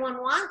not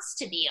everyone wants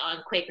to be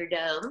on Quaker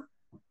Dome.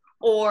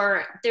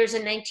 Or there's a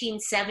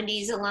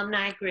 1970s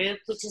alumni group,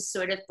 which is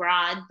sort of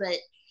broad, but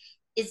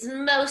it's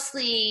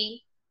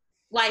mostly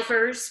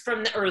lifers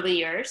from the early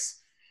years.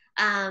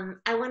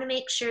 I want to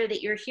make sure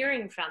that you're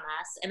hearing from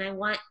us, and I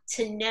want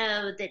to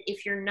know that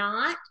if you're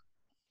not,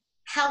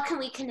 how can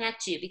we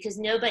connect you? Because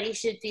nobody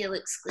should feel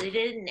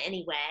excluded in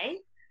any way,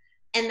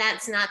 and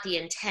that's not the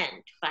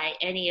intent by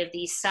any of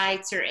these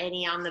sites or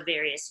any on the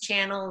various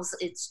channels.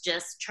 It's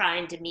just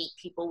trying to meet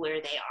people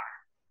where they are.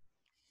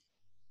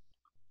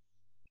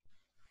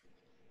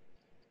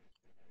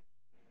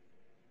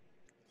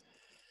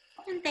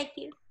 And thank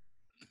you.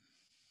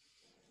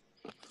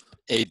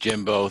 Hey,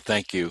 Jimbo,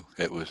 thank you.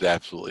 It was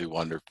absolutely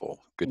wonderful.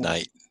 Good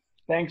night.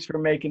 Thanks for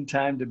making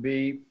time to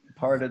be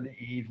part of the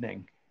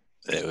evening.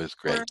 It was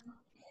great.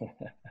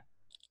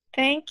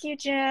 Thank you,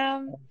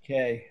 Jim.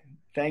 Okay.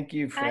 Thank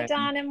you, Hi, friend.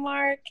 Don and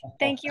Mark.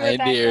 Thank you, Hi,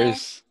 Rebecca.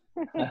 dears.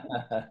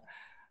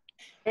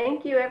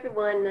 Thank you,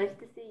 everyone. Nice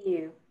to see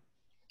you.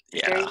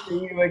 Yeah.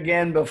 See you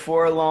again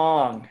before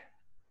long.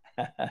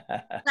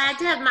 Glad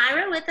to have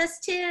Myra with us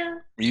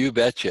too. You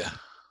betcha.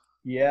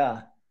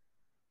 Yeah.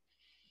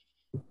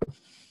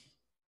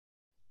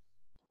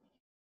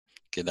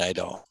 Good night,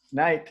 all.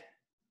 Night.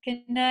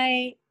 Good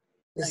night.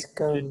 Just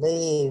go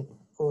leave,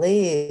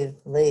 leave,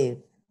 leave,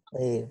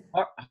 leave.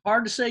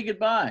 Hard to say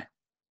goodbye.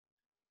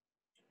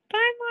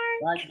 Bye,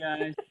 Mark. Bye,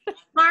 guys.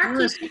 Mark,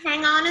 you can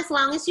hang on as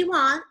long as you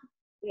want.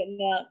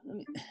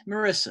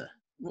 Marissa.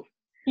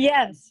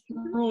 Yes.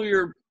 Rule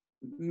your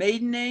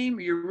maiden name,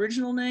 your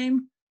original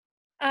name?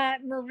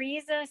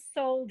 Marisa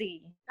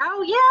Soldi.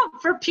 Oh yeah,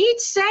 for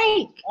Pete's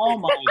sake. Oh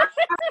my.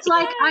 It's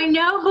like, I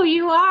know who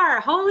you are.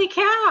 Holy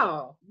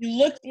cow. You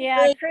look.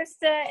 Yeah,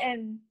 Krista,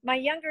 and my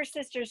younger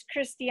sister's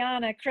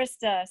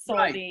Krista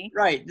Soldi.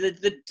 Right.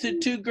 The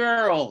two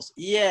girls.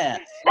 Yeah.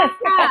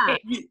 Yeah.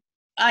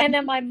 And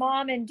then my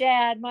mom and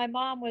dad. My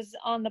mom was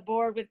on the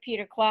board with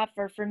Peter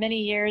Klopfer for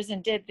many years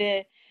and did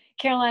the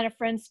Carolina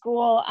Friends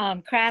School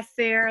craft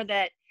fair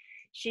that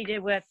she did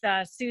with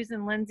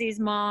Susan Lindsay's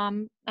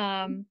mom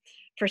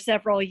for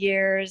several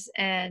years.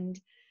 And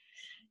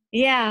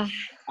yeah,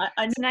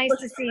 it's nice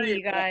to see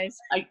you guys.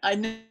 I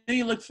knew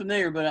you looked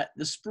familiar, but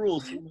the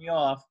sproul threw me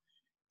off.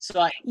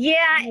 So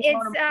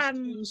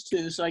it's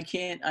too. So I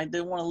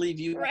didn't want to leave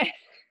you. Right.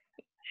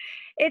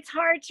 It's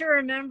hard to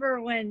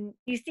remember when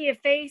you see a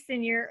face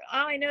and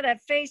I know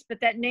that face,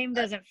 but that name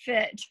doesn't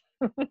fit.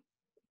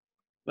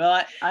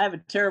 Well, I have a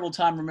terrible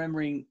time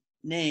remembering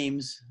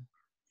names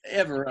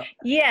ever.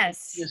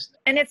 Yes.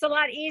 And it's a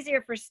lot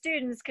easier for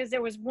students because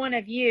there was one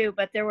of you,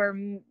 but there were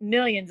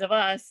millions of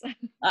us.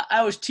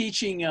 I was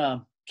teaching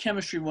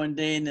chemistry one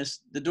day, and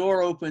the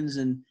door opens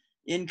and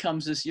in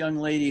comes this young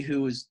lady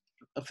who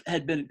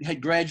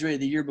had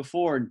graduated the year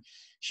before, and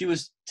she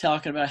was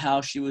talking about how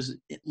she was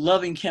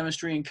loving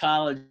chemistry in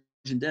college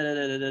and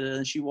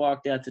and she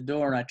walked out the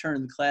door, and I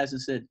turned to the class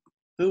and said,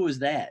 "Who was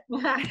that?"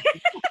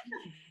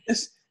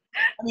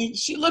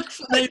 She looked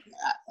familiar,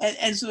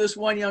 and so this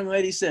one young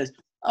lady says,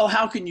 "Oh,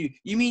 how can you?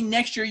 You mean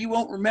next year you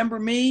won't remember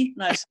me?"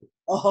 And I said,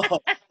 "Oh,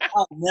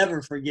 I'll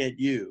never forget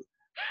you."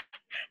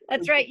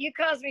 That's right. You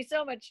caused me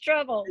so much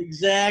trouble.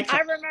 Exactly.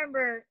 I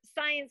remember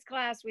science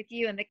class with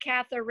you and the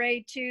cathode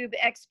ray tube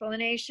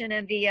explanation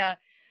and the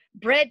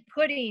bread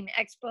pudding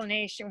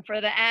explanation for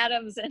the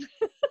atoms. And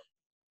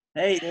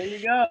hey, there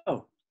you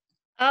go.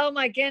 Oh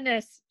my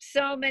goodness.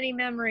 So many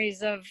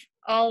memories of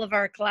all of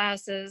our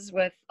classes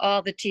with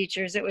all the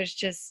teachers. It was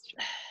just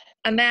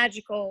a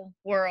magical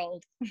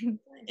world.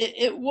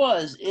 It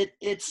was.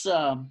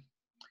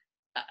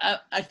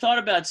 I thought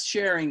about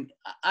sharing.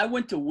 I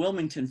went to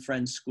Wilmington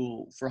Friends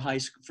School for high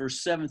school for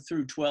 7th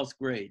through 12th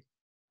grade.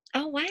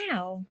 Oh,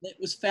 wow. It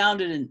was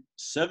founded in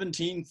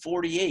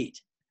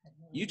 1748.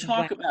 You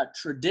talk about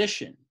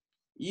tradition.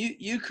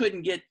 You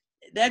couldn't get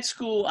that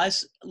school.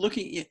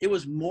 It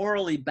was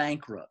morally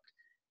bankrupt.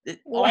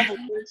 All the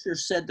literature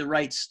said the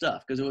right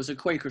stuff because it was a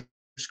Quaker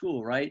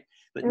school, right?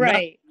 But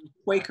right.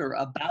 Quaker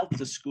about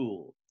the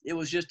school. It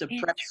was just a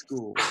prep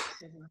school.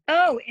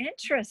 Oh,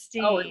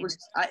 interesting. Oh, it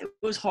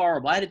was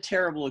horrible. I had a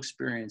terrible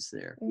experience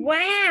there.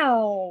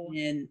 Wow.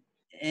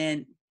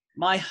 And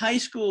my high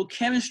school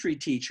chemistry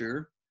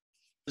teacher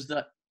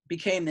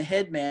became the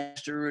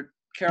headmaster at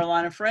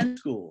Carolina Friends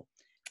School,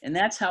 and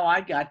that's how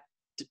I got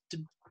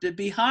to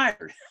be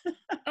hired.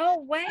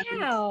 Oh,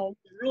 wow.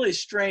 Really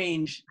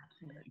strange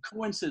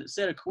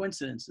set of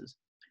coincidences.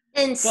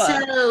 And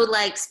so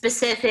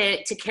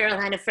specific to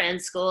Carolina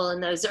Friends School in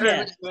those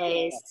early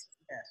days.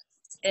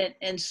 Yes.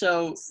 And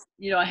so,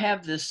 I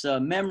have this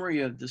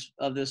memory of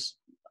this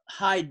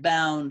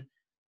hidebound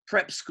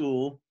prep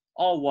school,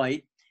 all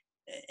white,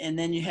 and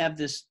then you have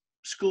this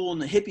school in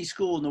the hippie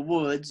school in the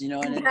woods, and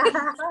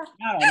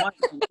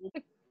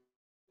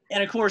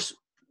and of course,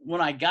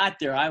 when I got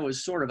there, I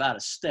was sort of out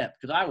of step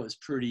because I was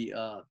pretty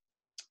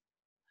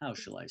how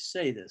shall I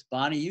say this?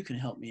 Bonnie, you can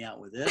help me out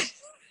with this.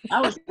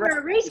 I was You're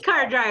a race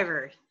car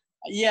driver.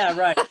 Yeah,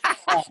 right.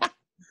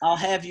 I'll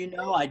have you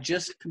know, I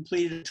just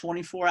completed a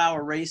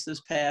 24-hour race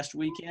this past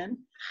weekend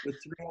with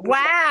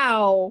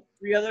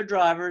three other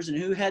drivers, and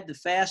who had the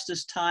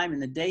fastest time in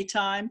the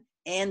daytime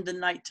and the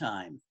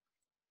nighttime.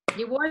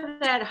 You wore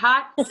that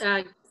hot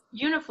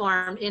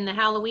uniform in the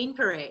Halloween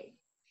parade.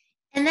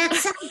 And that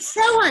sounds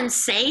so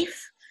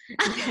unsafe.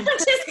 I'm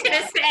just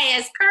going to say,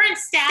 as current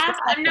staff,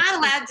 I'm not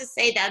allowed to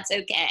say that's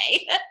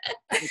okay.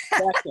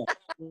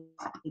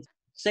 It's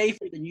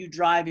safer than you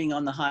driving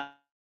on the highway.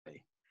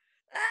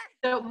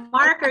 So,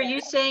 Mark, are you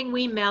saying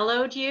we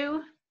mellowed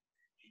you?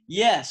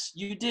 Yes,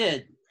 you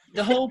did.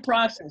 The whole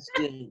process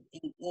did.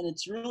 And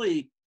it's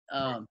really,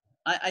 the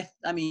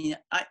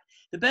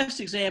best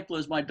example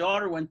is my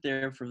daughter went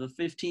there for the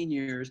 15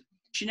 years.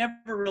 She never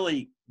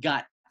really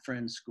got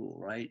friend school,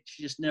 right?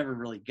 She just never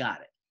really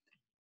got it.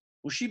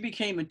 Well, she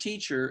became a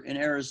teacher in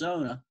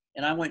Arizona,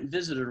 and I went and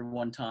visited her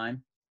one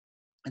time.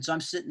 And so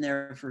I'm sitting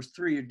there for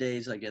 3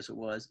 days, I guess it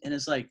was. And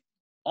it's like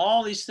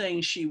all these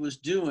things she was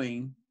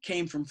doing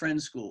came from friend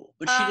school,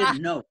 but she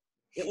didn't know.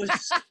 It was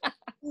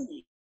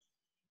funny.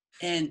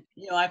 And,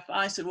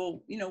 I said,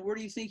 well, where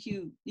do you think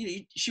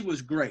she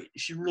was great.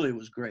 She really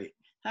was great.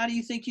 How do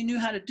you think you knew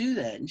how to do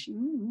that? And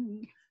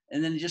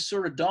then it just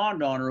sort of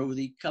dawned on her over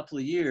the couple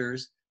of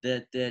years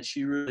that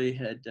she really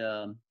had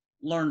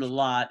learned a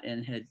lot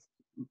and had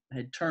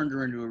turned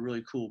her into a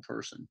really cool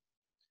person.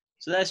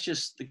 So that's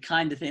just the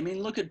kind of thing. I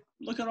mean, look at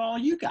all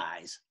you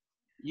guys.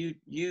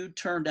 You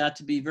turned out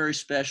to be very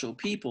special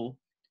people,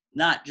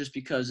 not just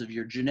because of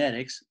your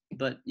genetics,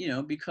 but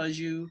because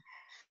you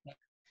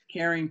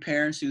caring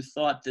parents who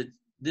thought that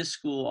this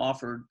school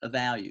offered a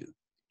value,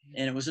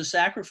 and it was a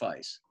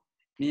sacrifice.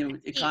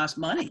 It cost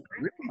money,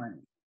 real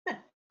money.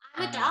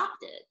 I'm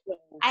adopted.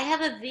 I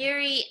had a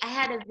very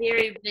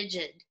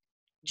rigid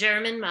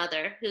German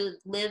mother who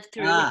lived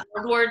through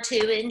World War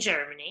II in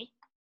Germany.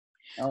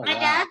 Oh, My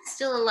dad's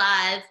still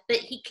alive, but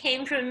he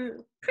came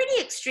from pretty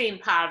extreme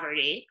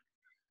poverty.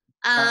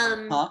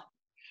 And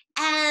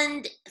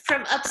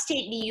from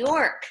upstate New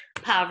York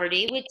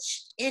poverty,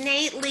 which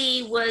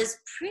innately was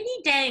pretty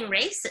dang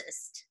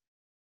racist.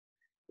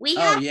 We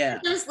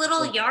had those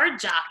little yard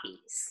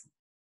jockeys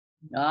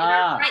in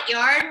our front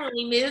yard when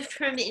we moved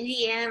from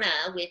Indiana,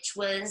 which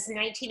was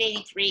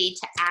 1983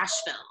 to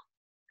Asheville.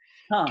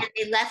 And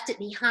they left it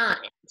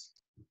behind.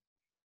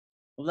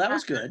 Well, that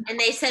was good. And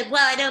they said,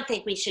 well, I don't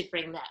think we should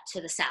bring that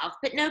to the South.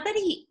 But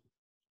nobody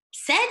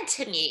said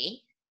to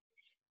me,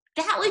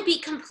 that would be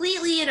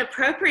completely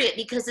inappropriate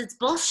because it's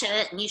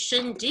bullshit and you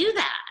shouldn't do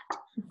that.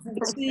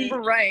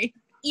 Right.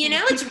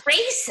 It's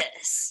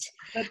racist.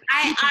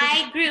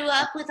 I grew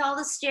up with all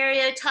the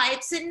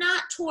stereotypes, and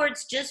not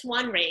towards just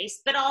one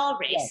race, but all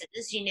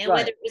races,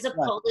 whether it was a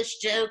Polish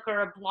joke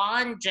or a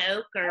blonde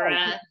joke or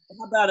how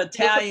about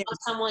Italian?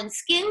 Someone's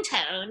skin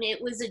tone, it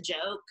was a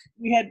joke.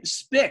 We had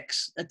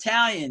Spics,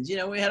 Italians,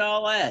 we had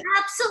all that.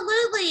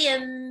 Absolutely,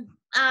 and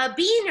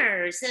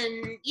beaners,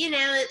 and,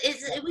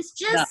 it was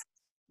just... No.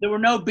 There were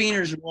no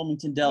beaners in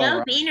Wilmington, Delaware.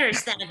 No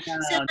beaners then.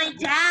 So my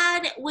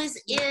dad was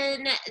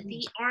in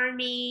the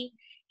Army.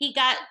 He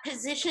got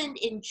positioned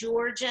in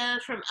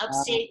Georgia from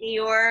upstate New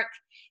York.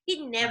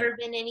 He'd never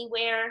been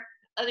anywhere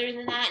other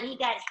than that. And he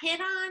got hit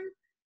on,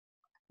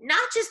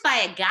 not just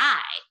by a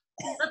guy,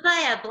 but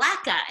by a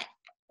black guy.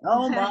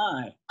 Oh,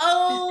 my.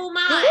 Oh,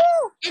 my.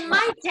 And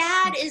my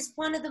dad is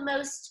one of the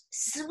most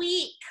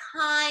sweet,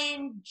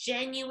 kind,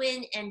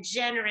 genuine, and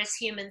generous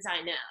humans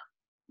I know.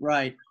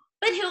 Right.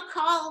 But he'll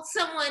call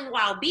someone,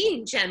 while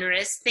being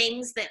generous,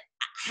 things that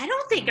I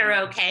don't think are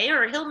okay,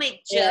 or he'll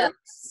make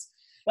jokes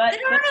that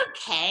aren't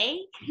okay.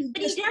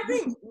 But he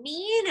doesn't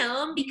mean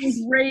them because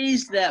he's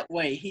raised that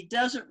way. He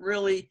doesn't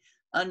really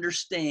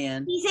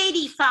understand. He's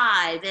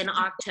 85 in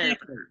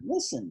October.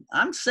 Listen,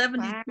 I'm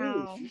 72.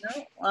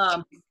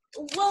 Wow.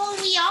 Well,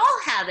 we all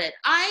have it.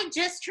 I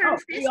just turned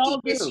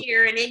 50 this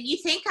year, and you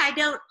think I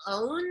don't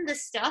own the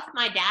stuff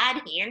my dad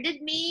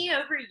handed me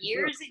over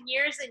years and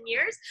years and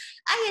years?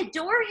 I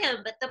adore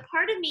him, but the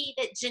part of me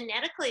that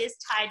genetically is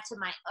tied to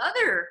my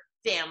other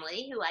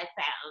family, who I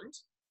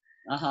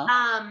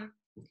found,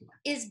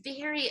 is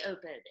very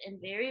open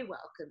and very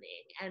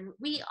welcoming. And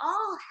we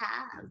all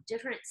have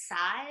different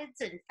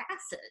sides and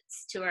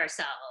facets to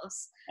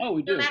ourselves. Oh,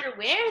 we do. No matter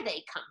where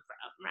they come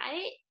from,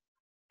 right?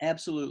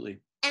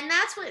 Absolutely. And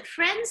that's what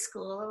friend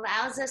school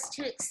allows us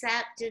to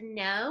accept and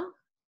know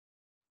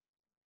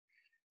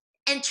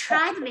and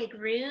try to make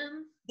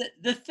room.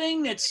 The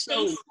thing that's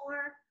so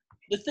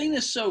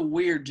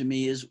weird to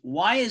me is,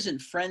 why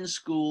isn't friend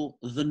school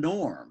the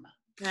norm?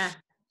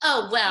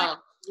 Oh,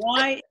 well.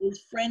 Why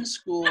is friend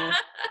school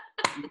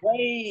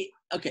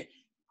okay.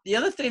 The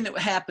other thing that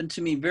happened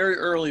to me very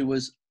early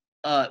was,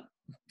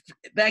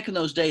 back in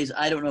those days,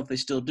 I don't know if they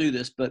still do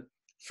this, but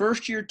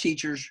first year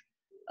teachers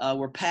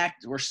were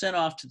sent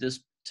off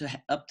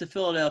up to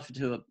Philadelphia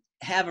to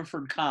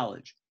Haverford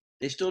College.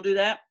 They still do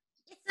that?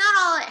 It's not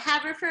all at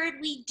Haverford.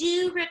 We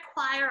do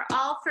require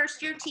all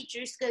first-year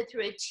teachers go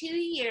through a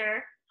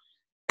 2-year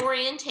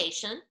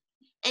orientation.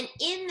 And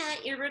in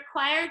that, you're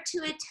required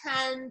to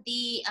attend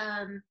the,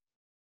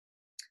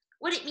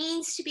 what it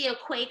means to be a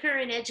Quaker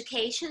in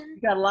education.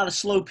 You got a lot of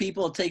slow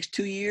people. It takes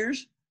 2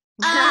 years.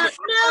 No,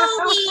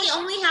 we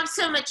only have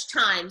so much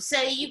time. So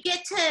you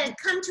get to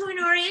come to an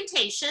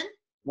orientation.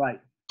 Right.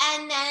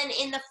 And then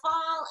in the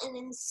fall and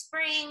in the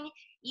spring,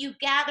 you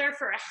gather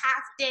for a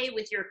half day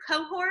with your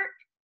cohort,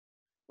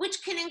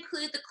 which can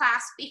include the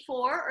class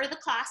before or the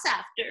class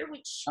after,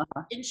 which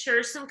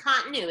ensures some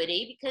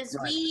continuity, because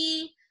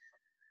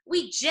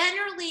we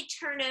generally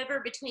turn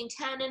over between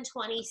 10 and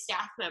 20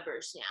 staff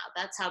members now.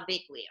 That's how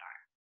big we are.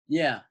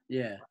 Yeah,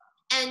 yeah.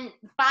 And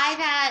by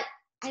that,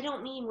 I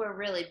don't mean we're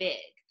really big.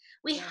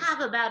 We have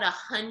about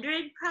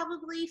 100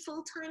 probably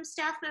full-time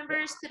staff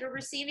members that are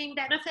receiving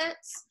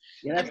benefits.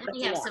 Yeah, and then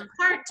we have some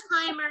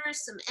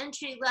part-timers, some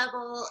entry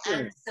level,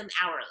 and some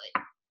hourly.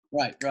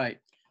 Right, right.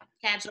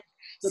 Okay.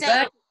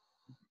 So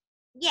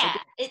yeah,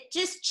 it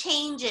just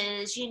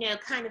changes, you know,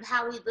 kind of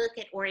how we look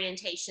at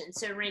orientation.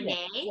 So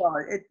Renee?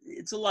 Well,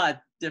 it's a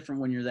lot different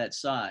when you're that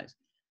size.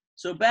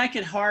 So back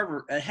at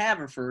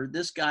Haverford,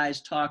 this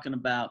guy's talking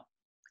about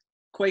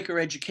Quaker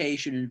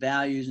education and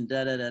values and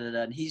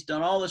da-da-da-da-da. And he's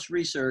done all this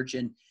research,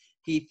 and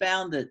he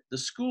found that the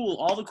school,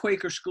 all the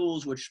Quaker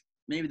schools, which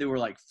maybe there were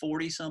like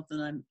 40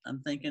 something, I'm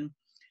thinking,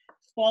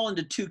 fall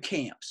into two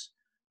camps.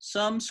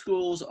 Some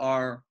schools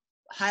are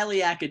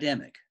highly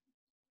academic,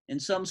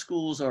 and some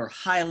schools are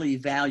highly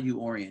value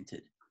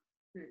oriented.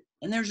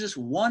 And there's this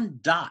one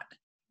dot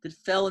that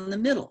fell in the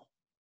middle.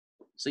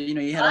 So, you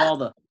know, you had all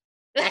the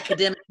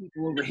academic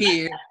people over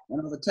here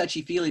and all the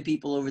touchy-feely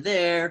people over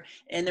there,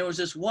 and there was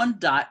this one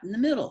dot in the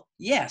middle.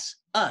 Yes,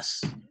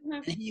 us.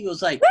 And he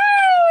was like,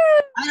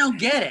 I don't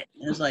get it.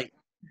 And it was like,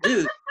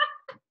 dude,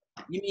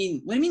 what do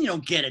you mean you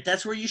don't get it?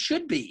 That's where you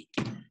should be.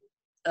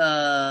 You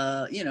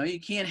know, you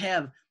can't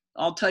have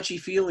all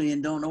touchy-feely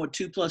and don't know what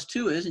 2 +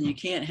 2 is, and you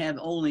can't have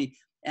only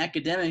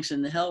academics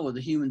in the hell with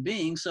a human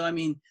being. So, I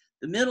mean,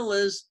 the middle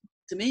is,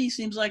 to me,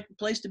 seems like the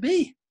place to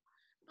be.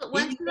 But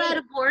once you're at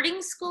a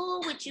boarding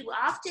school, which you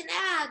often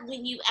add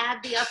when you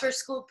add the upper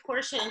school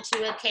portion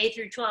to a K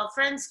through 12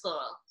 friend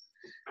school,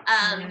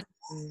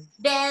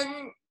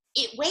 then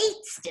it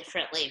weights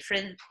differently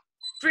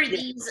for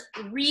these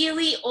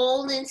really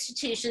old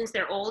institutions.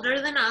 They're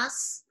older than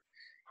us.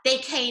 They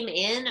came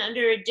in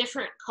under a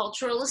different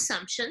cultural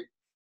assumption.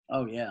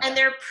 Oh, yeah. And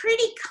they're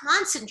pretty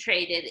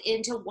concentrated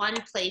into one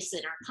place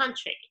in our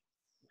country.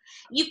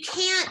 You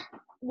can't,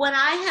 what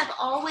I have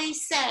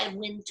always said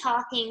when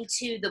talking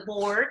to the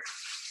board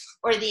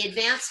or the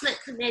advancement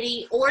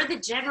committee or the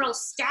general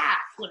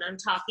staff, when I'm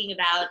talking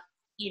about,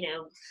 you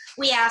know,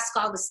 we ask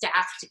all the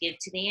staff to give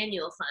to the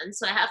annual fund,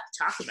 so I have to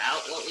talk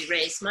about what we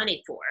raise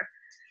money for.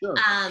 Sure.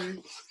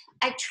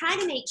 I try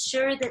to make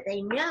sure that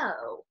they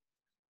know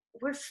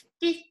we're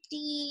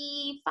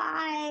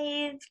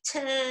 55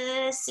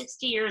 to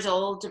 60 years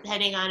old,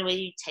 depending on whether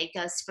you take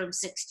us from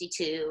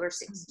 62 or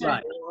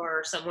 64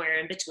 or somewhere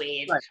in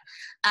between. Right.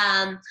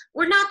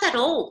 We're not that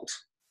old.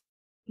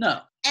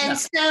 No. And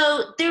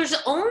so there's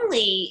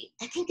only,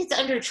 I think it's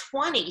under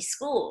 20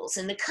 schools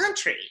in the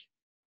country,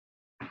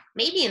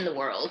 maybe in the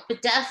world,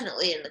 but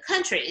definitely in the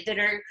country, that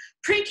are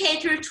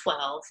pre-K through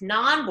 12,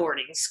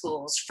 non-boarding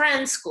schools,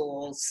 friend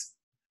schools,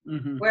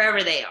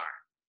 wherever they are.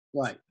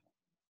 Right.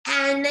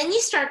 And then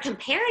you start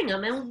comparing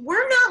them, and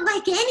we're not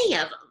like any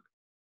of them.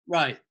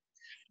 Right.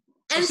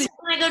 And so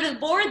when I go to the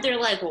board, they're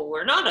like, well,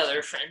 we're not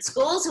other friend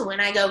schools. And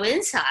when I go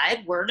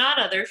inside, we're not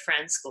other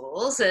friend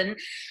schools. And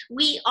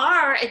we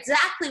are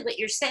exactly what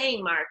you're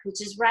saying, Mark,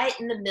 which is right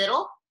in the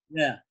middle.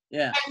 Yeah,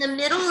 yeah. And the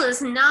middle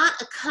is not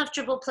a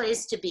comfortable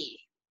place to be.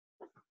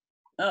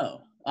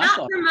 Oh.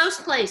 Not for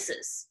most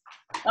places.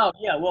 Oh,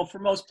 yeah, well, for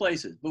most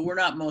places, but we're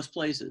not most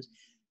places.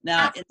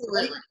 Now, in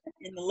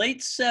the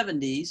late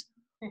 70s,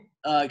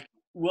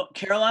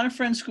 Carolina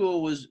Friend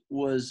School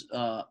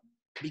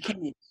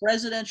became a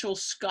Presidential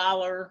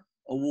Scholar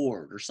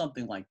Award or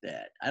something like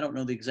that. I don't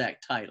know the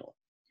exact title.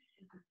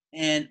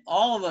 And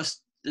all of us,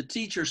 the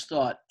teachers,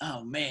 thought,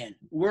 oh man,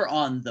 we're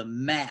on the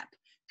map.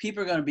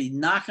 People are going to be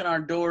knocking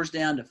our doors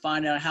down to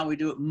find out how we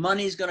do it.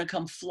 Money's going to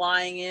come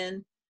flying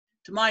in.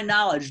 To my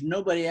knowledge,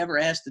 nobody ever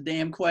asked the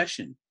damn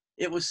question.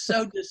 It was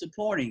so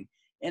disappointing.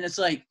 And it's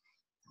like,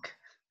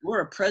 we're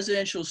a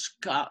presidential,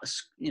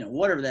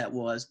 whatever that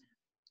was.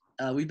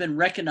 We've been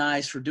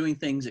recognized for doing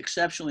things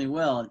exceptionally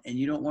well, and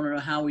you don't want to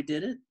know how we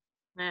did it?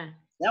 Yeah.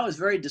 That was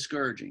very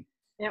discouraging.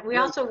 Yeah, we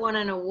also won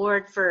an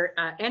award for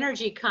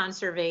energy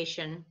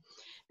conservation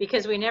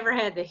because we never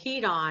had the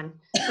heat on.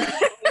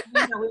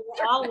 We were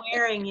all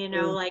wearing,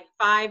 like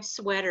 5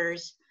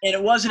 sweaters. And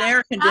it wasn't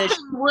air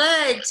conditioned.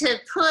 Wood to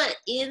put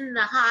in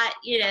the hot,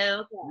 in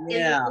the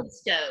wood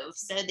stove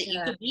so that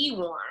you could be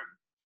warm.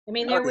 I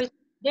mean,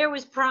 there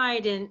was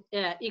pride in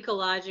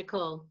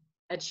ecological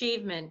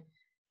achievement.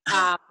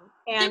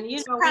 And there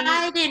was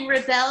pride in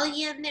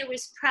rebellion. There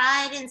was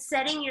pride in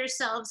setting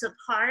yourselves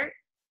apart.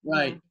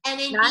 Right.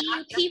 And in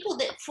being people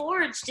that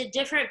forged a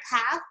different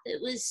path that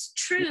was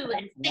true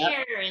and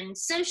fair and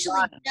socially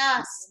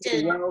just.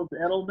 Wells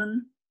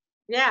Edelman.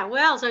 Yeah,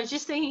 Wells. I was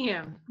just thinking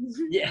him.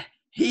 Yeah,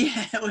 he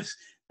was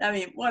I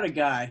mean, what a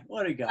guy.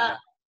 What a guy.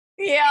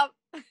 Yeah.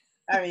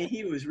 I mean,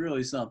 he was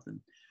really something.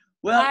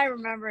 Well, I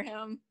remember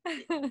him.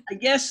 I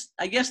guess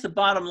the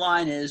bottom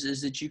line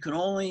is that you can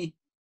only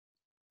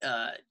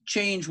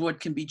change what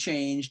can be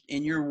changed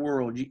in your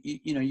world.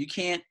 You know, you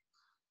can't,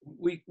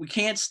 we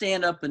can't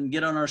stand up and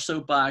get on our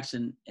soapbox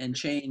and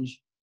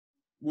change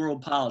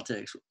world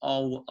politics,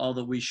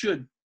 although we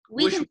should.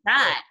 We can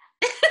try.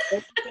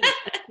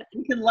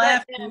 We can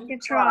laugh. We can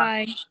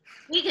try.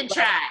 We can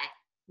try.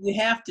 You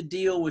have to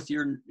deal with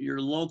your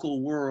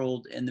local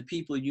world and the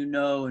people you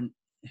know and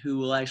who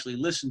will actually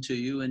listen to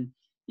you, and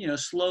you know,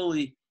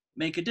 slowly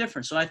make a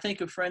difference. So I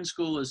think of Friend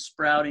School as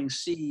sprouting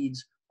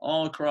seeds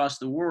all across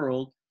the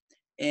world,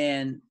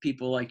 and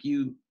people like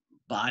you,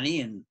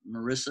 Bonnie and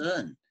Marissa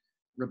and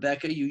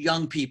Rebecca, you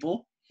young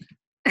people,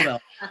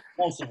 well,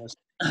 most of us.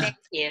 Thank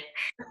you.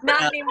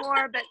 Not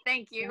anymore, but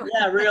thank you.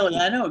 Yeah, really,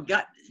 I know.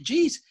 God,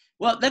 geez.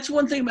 Well, that's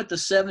one thing about the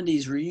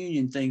 '70s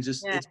reunion things.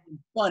 It's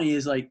funny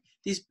is like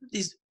these.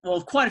 Well,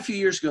 quite a few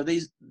years ago,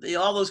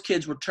 all those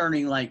kids were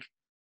turning like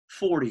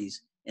 40s,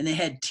 and they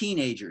had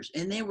teenagers,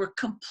 and they were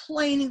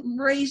complaining,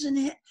 raising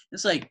it.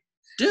 It's like,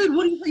 dude,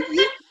 what do you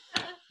think?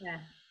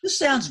 This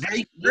sounds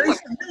very, very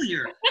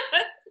familiar.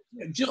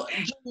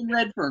 Jillian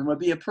Redfern would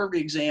be a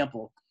perfect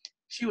example.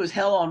 She was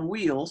hell on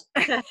wheels.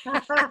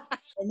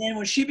 And then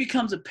when she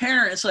becomes a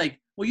parent, it's like,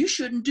 well, you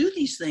shouldn't do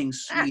these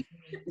things, sweet.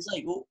 It's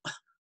like, well,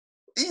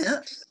 yeah,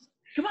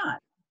 come on.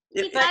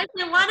 You guys,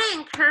 I want to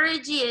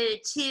encourage you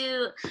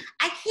to,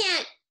 I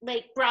can't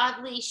like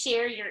broadly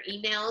share your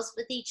emails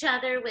with each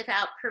other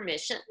without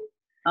permission.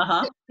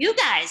 You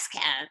guys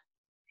can.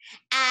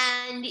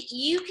 And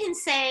you can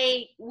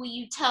say, will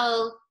you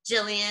tell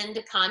Jillian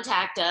to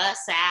contact us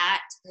at,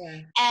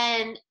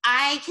 and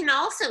I can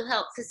also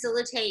help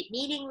facilitate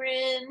meeting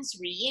rooms,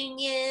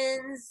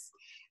 reunions,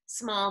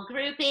 small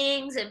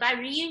groupings. And by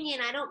reunion,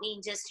 I don't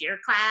mean just your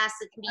class.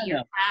 It can be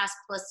your class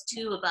plus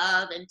 2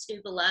 above and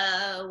 2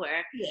 below. Or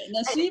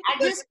I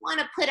just want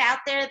to put out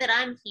there that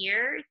I'm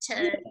here to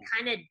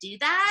kind of do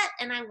that,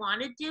 and I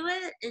want to do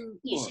it, and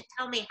you should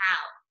tell me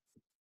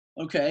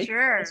how. Okay.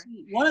 Sure.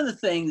 One of the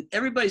things,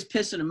 everybody's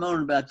pissing and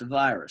moaning about the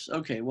virus.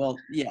 Okay, well,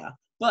 yeah.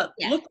 But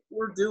look what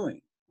we're doing.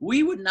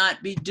 We would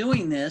not be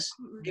doing this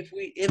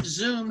if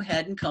Zoom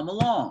hadn't come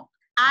along.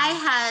 I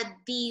had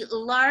the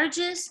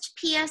largest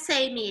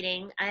PSA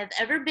meeting I've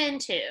ever been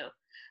to.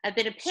 I've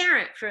been a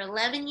parent for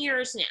 11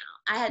 years now.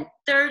 I had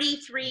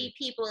 33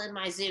 people in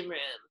my Zoom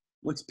room.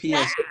 What's PSA?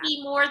 That could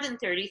be more than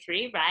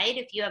 33, right?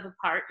 If you have a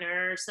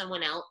partner or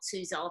someone else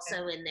who's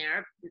also in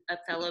there, a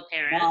fellow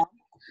parent.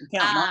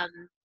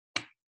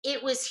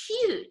 It was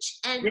huge.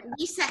 And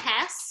Lisa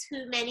Hess,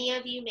 who many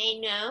of you may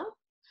know,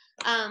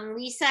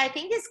 Lisa, I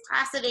think, is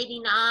class of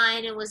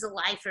 '89 and was a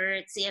lifer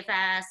at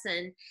CFS.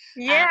 And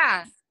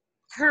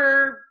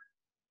her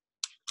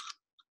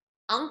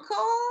uncle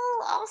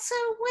also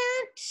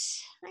went,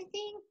 I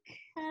think.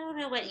 I don't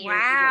know what year.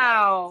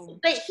 Wow.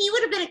 But he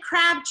would have been a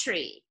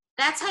Crabtree.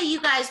 That's how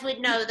you guys would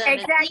know them.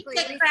 Exactly.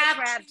 Lisa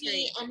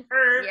Crabtree and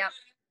her,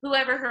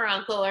 whoever her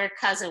uncle or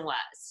cousin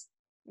was.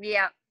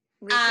 Yep.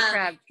 Lisa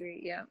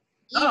Crabtree, You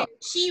know,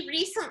 she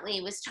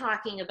recently was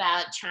talking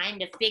about trying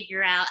to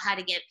figure out how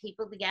to get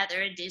people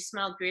together and do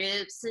small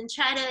groups and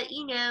try to,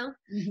 you know,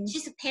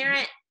 she's a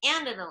parent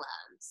and an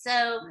alum.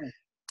 So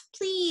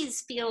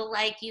please feel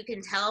like you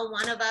can tell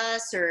one of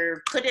us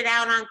or put it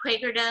out on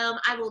Quakerdome.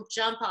 I will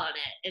jump on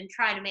it and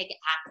try to make it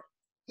happen.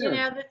 You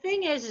know, the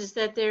thing is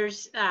that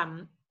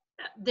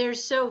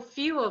there's so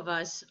few of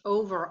us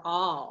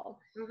overall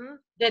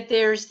that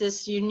there's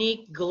this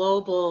unique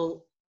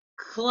global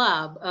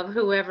club of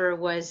whoever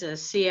was a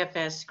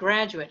CFS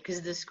graduate,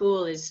 because the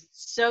school is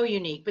so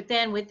unique. But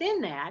then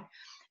within that,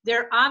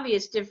 there are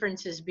obvious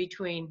differences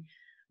between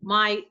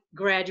my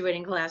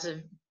graduating class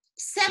of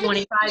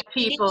 25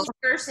 people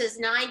versus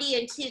 90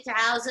 and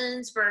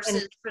 2000s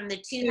versus from the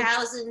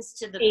 2000s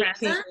to the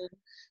present.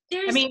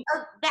 There's a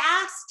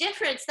vast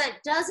difference. That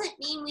doesn't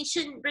mean we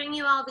shouldn't bring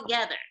you all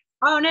together.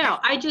 Oh, no.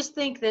 I just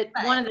think that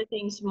one of the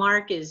things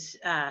Mark is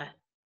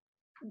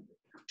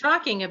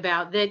talking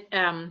about that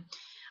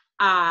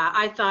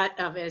I thought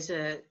of as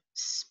a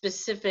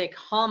specific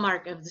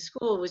hallmark of the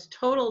school was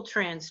total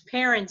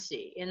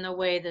transparency in the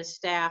way the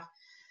staff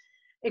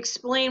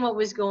explained what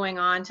was going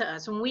on to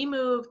us. When we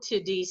moved to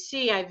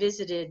DC, I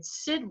visited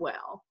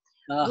Sidwell,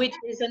 which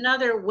is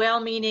another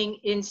well-meaning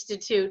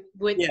institute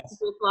with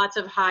lots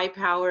of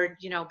high-powered,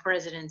 you know,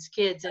 presidents'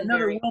 kids. And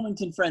another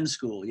Wilmington Friends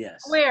School,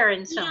 yes. Where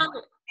and so on.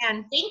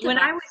 And think of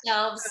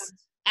ourselves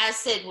as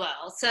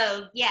Sidwell,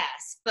 so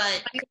yes,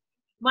 but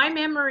my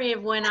memory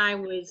of when I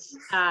was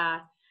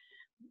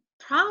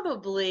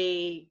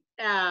probably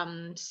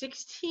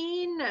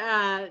 16,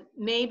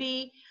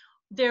 maybe,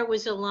 there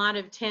was a lot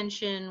of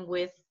tension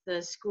with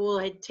the school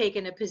had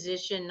taken a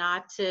position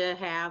not to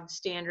have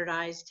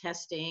standardized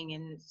testing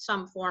in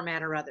some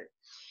format or other.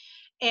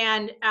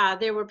 And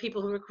there were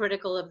people who were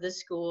critical of the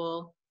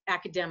school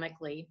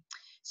academically.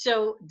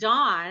 So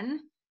Don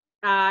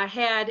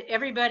had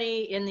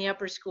everybody in the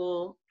upper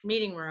school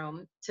meeting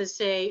room to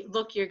say,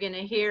 look, you're going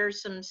to hear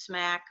some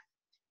smack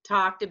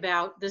talked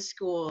about the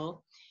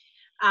school.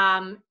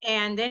 And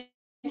then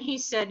he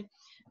said,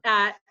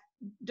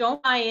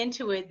 don't buy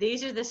into it.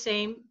 These are the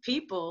same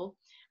people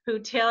who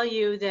tell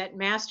you that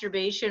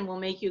masturbation will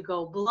make you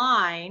go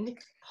blind.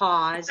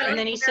 Pause. And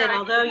then he said,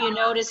 although you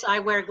notice I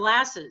wear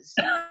glasses.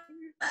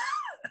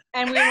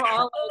 And we were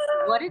all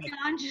like, what did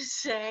Don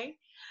just say?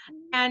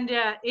 And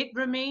it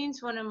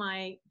remains one of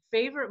my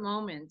favorite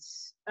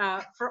moments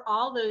for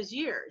all those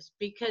years,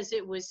 because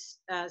it was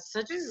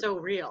so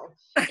real.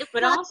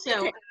 But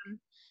also,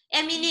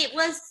 I mean, it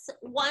was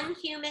one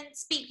human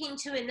speaking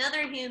to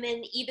another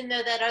human, even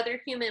though that other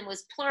human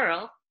was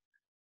plural.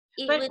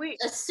 It was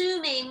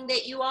assuming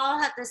that you all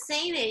have the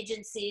same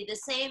agency, the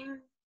same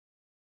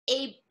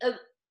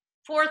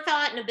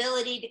forethought and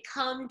ability to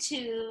come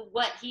to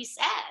what he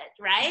said,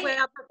 right?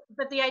 Well,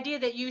 but the idea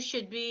that you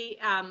should be,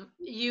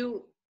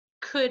 you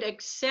could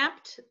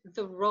accept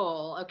the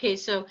role. Okay,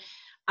 so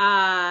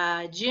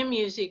Jim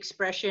used the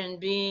expression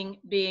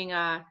being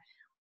a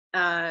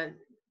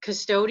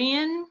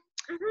custodian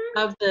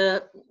of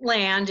the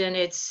land and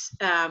its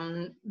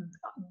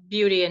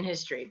beauty and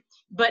history.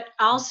 But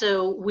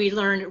also, we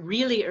learned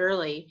really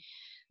early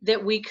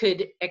that we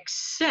could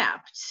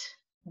accept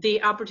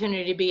the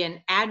opportunity to be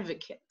an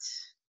advocate.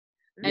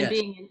 And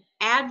being an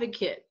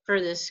advocate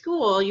for the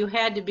school, you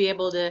had to be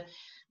able to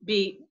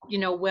be,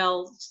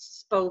 well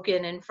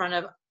spoken in front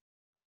of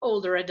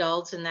older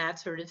adults and that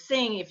sort of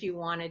thing if you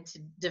wanted to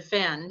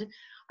defend,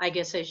 I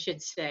guess I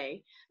should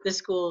say, the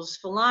school's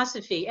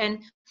philosophy.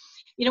 And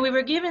we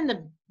were given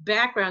the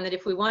background that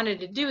if we wanted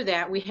to do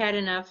that, we had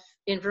enough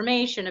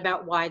information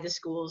about why the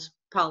school's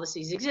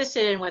policies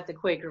existed and what the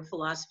Quaker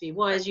philosophy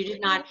was. You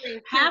did not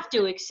have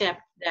to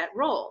accept that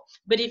role.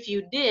 But if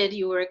you did,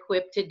 you were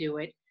equipped to do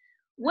it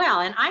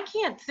well. And I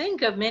can't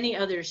think of many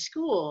other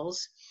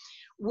schools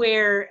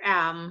where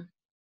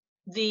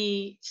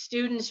the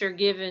students are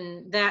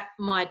given that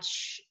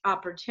much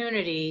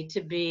opportunity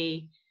to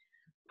be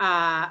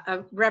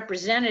a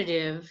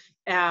representative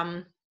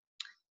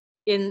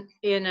in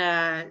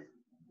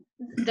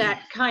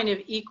that kind of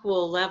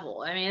equal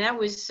level. I mean, that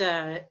was,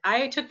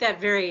 I took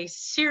that very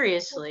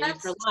seriously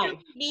for life.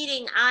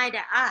 Meeting eye to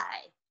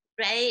eye,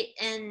 right?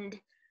 And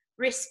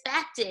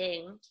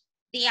respecting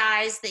the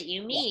eyes that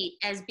you meet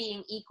as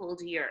being equal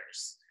to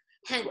yours.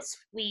 Hence,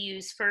 we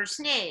use first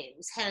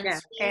names.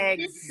 Hence,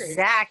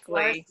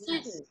 exactly.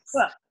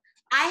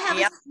 I have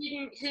a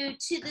student who,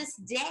 to this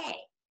day,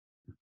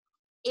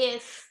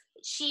 if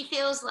she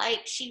feels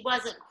like she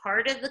wasn't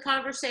part of the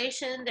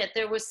conversation, that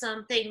there was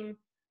something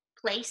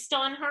placed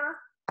on her,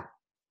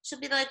 she'll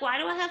be like, why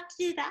do I have to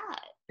do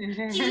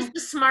that? She's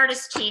the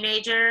smartest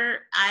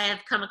teenager I have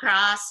come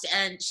across,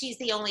 and she's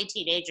the only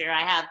teenager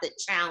I have that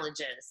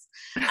challenges.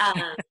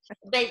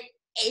 But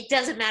it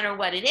doesn't matter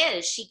what it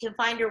is. She can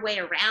find her way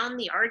around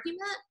the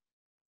argument.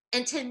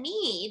 And to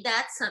me,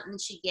 that's something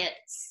she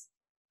gets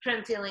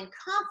from feeling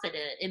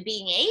confident and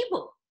being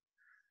able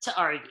to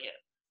argue.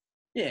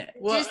 Yeah.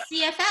 Well, just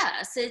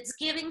CFS. It's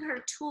giving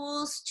her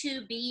tools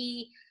to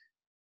be,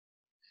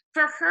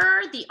 for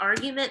her, the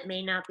argument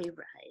may not be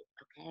right,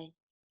 okay?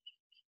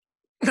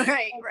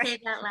 Right. I say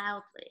that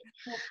loudly.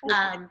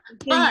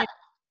 But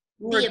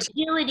the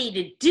ability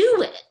to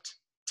do it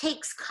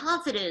takes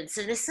confidence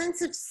and a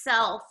sense of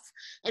self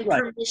and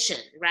permission,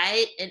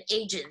 right? And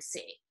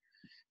agency.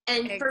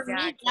 And for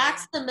me,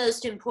 that's the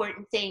most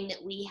important thing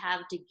that we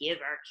have to give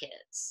our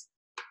kids.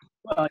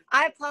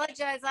 I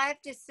apologize. I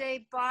have to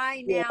say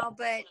bye now,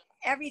 but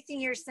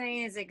everything you're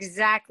saying is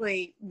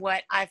exactly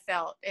what I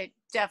felt. It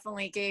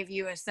definitely gave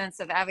you a sense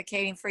of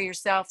advocating for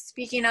yourself,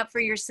 speaking up for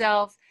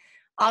yourself,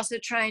 also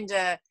trying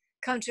to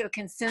come to a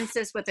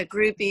consensus with a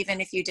group, even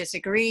if you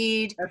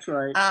disagreed. That's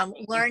right.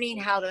 Learning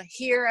how to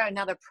hear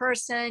another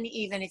person,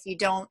 even if you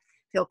don't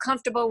feel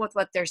comfortable with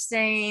what they're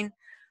saying.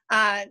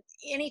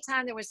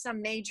 Anytime there was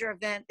some major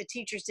event, the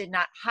teachers did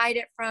not hide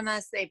it from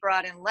us. They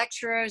brought in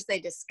lecturers.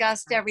 They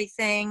discussed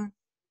everything.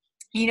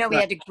 We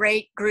had a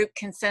great group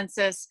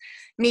consensus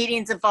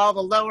meetings of all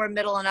the lower,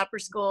 middle, and upper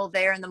school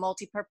there in the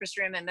multipurpose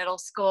room in middle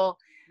school.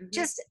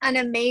 Just an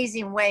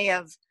amazing way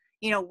of,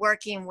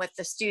 working with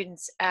the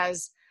students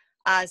as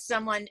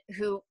someone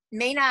who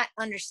may not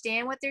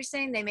understand what they're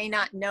saying. They may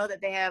not know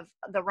that they have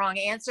the wrong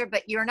answer,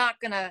 but you're not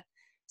going to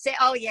say,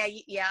 oh, yeah,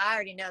 I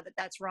already know that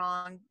that's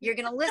wrong. You're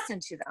going to listen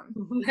to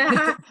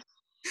them.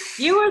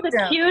 You were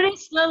the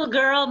cutest little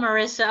girl,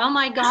 Marissa. Oh,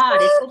 my God.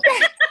 It's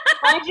a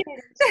pleasure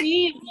to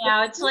see you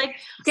now. It's like,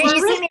 can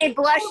you see me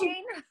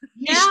blushing?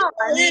 No.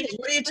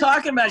 What are you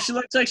talking about? She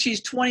looks like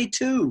she's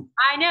 22.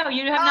 I know.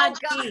 You have not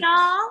seen.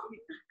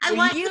 I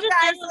want you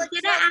guys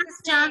to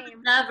ask John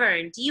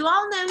McGovern. Do you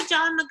all know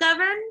John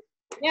McGovern?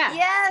 Yeah.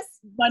 Yes.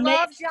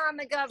 Love John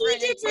McGovern. He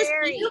did this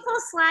beautiful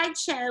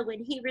slideshow when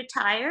he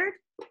retired.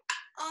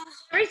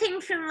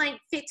 Everything from like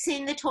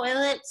fixing the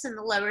toilets in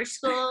the lower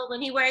school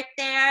when he worked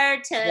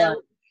there to,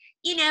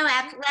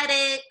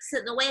 athletics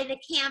and the way the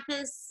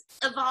campus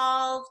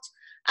evolved.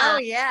 Oh,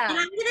 yeah. And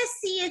I'm going to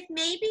see if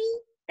maybe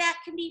that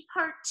can be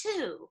part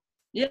 2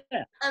 Yeah.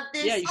 of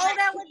this. Yeah, Oh,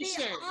 that would be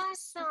tradition.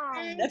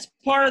 awesome. That's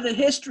part of the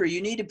history.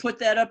 You need to put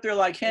that up there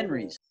like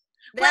Henry's.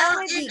 That Well,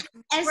 would be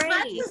as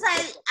much great.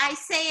 as I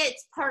say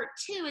it's part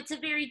 2, it's a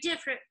very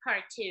different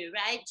part 2,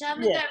 right?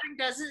 John Yeah. McGovern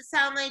doesn't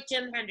sound like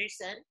Jim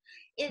Henderson.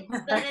 It's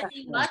going to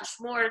be much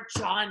more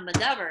John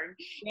McGovern.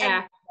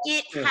 Yeah. And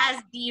it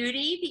has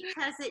beauty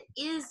because it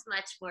is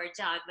much more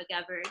John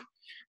McGovern.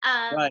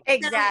 Right. So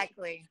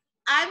Exactly.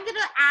 I'm going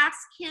to ask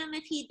him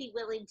if he'd be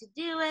willing to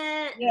do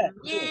it, Yeah, and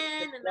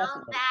win, and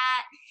all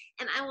that.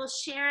 And I will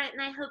share it,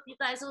 and I hope you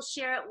guys will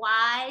share it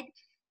wide.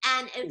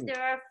 And if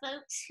there are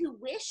folks who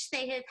wish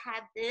they had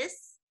had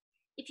this,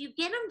 if you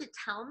get them to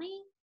tell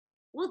me,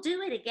 we'll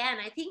do it again.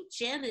 I think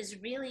Jim is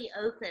really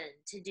open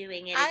to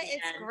doing it again.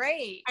 It's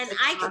great. And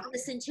I could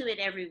listen to it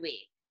every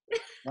week.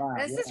 Wow,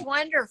 This is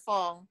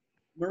wonderful.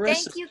 Marissa,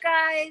 Thank you,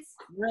 guys.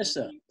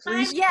 Marissa,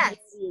 please Yes.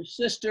 tell your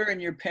sister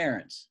and your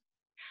parents.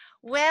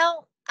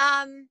 Well,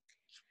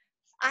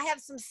 I have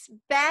some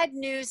bad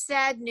news,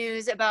 sad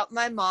news about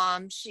my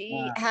mom.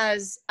 She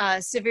has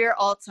severe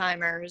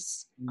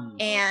Alzheimer's,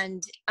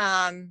 and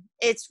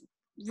it's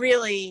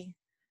really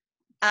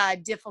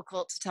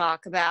difficult to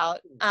talk about.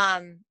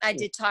 I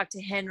did talk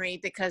to Henry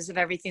because of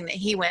everything that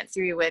he went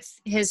through with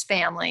his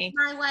family.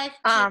 My wife,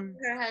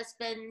 her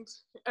husband,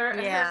 or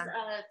Yeah.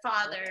 her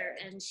father,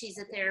 and she's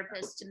a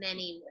therapist to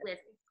many with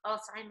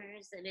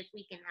Alzheimer's, and if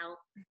we can help.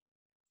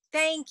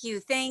 Thank you,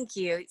 thank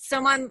you.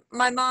 So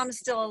my mom's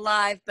still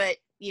alive, but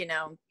you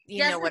know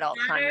what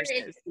Alzheimer's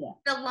is.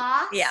 The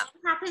loss Yeah.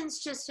 happens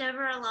just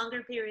over a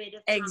longer period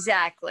of time.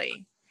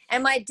 Exactly.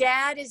 And my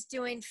dad is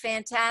doing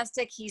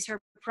fantastic. He's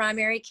her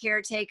primary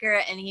caretaker,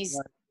 and he's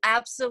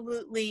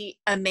absolutely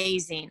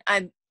amazing.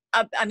 I'm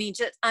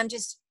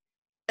just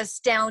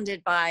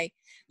astounded by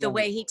the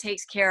way he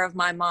takes care of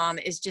my mom.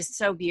 Is just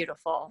so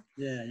beautiful.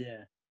 Yeah,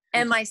 yeah.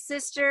 And my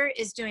sister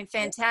is doing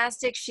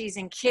fantastic. She's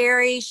in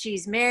Cary.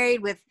 She's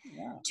married with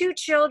 2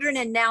 children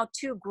and now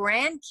 2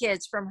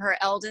 grandkids from her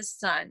eldest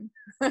son.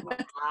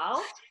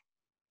 Wow.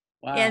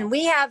 Wow. And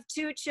we have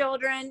 2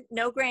 children,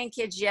 no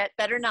grandkids yet,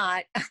 better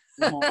not.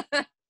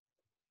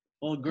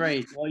 Well,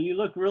 great. Well, you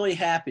look really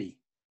happy.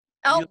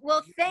 Oh,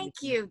 well, thank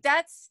you.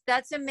 That's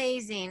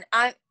amazing.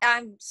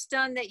 I'm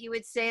stunned that you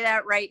would say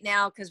that right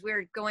now, because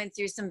we're going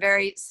through some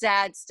very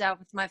sad stuff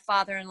with my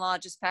father-in-law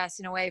just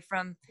passing away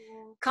from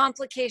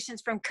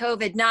complications from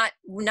COVID. Not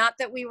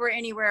that we were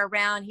anywhere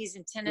around. He's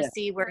in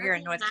Tennessee. We're here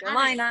in North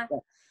Carolina.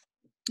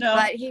 No.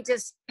 But he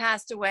just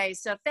passed away.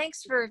 So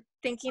thanks for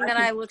thinking that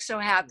I look so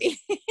happy.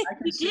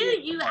 You do.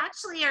 You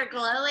actually are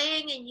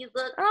glowing, and you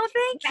look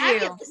thank you.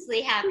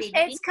 fabulously happy.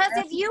 It's because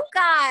of you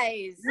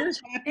guys. You're as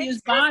happy as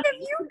It's Bonnie. because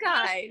of you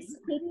guys. Are you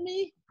kidding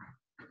me?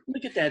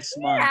 Look at that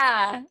smile.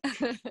 Yeah.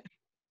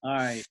 All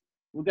right.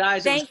 Well,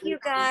 guys. Thank you,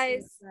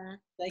 guys.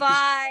 Thank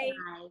Bye.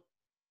 You.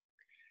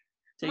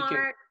 Take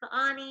care. Mark,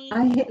 Bonnie,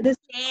 I hate this.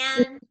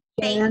 Jan.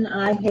 Jan,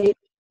 I hate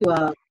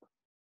to.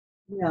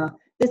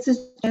 This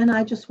is Jan.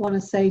 I just want to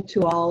say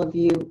to all of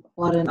you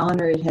what an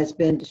honor it has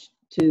been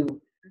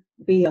to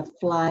be a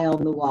fly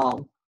on the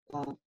wall,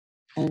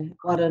 and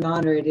what an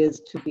honor it is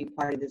to be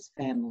part of this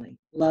family.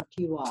 Love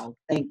you all.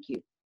 Thank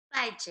you.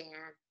 Bye, Jan.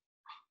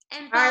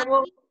 And All right,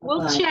 Bonnie.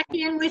 we'll check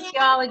in with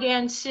y'all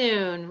again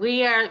soon.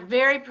 We are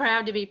very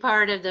proud to be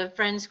part of the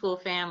Friend School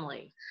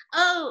family.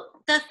 Oh,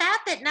 the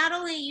fact that not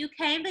only you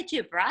came, but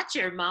you brought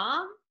your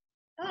mom.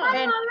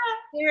 And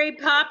very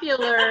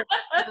popular,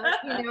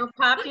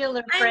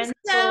 popular Friend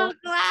I'm School. so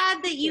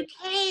glad that you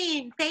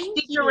came. Thank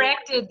She you.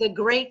 directed the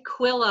Great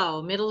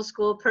Quillo middle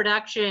school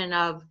production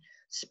of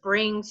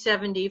Spring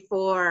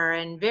 '74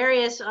 and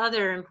various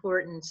other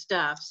important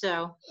stuff.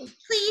 So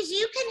Please,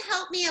 you can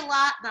help me a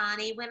lot,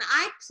 Bonnie. When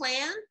I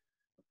plan,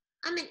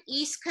 I'm an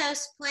East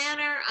Coast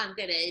planner. I'm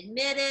going to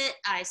admit it.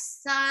 I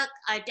suck.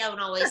 I don't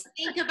always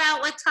think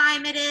about what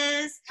time it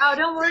is. Oh,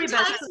 don't worry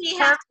about it. Sometimes we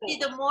have to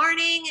do the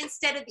morning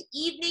instead of the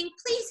evening.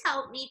 Please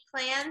help me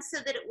plan so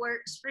that it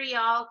works for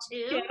y'all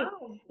too. Yeah,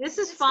 this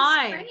is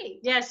fine.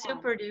 Yeah,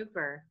 super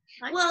duper.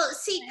 Well,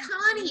 see,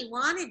 Connie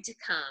wanted to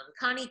come.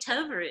 Connie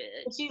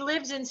Toverud. She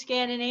lives in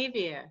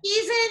Scandinavia.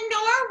 She's in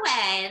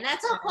Norway, and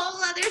that's a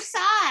whole other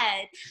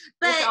side.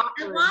 But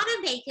I want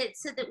to make it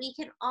so that we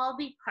can all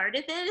be part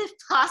of it if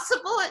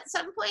possible at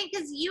some point,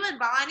 because you and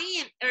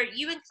Bonnie, or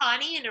you and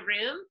Connie in a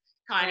room,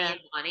 Connie and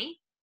Bonnie,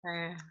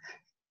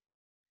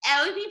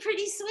 that would be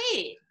pretty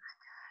sweet.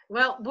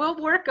 Well, we'll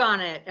work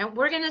on it. And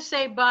we're going to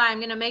say bye. I'm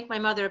going to make my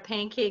mother a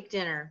pancake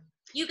dinner.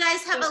 You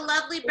guys have a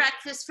lovely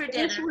breakfast for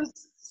dinner. This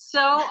was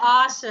so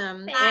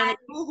awesome. And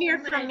you'll hear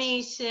from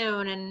me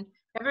soon, and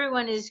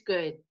everyone is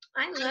good.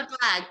 I'm glad.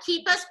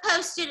 Keep us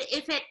posted.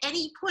 If at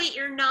any point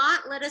you're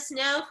not, let us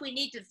know if we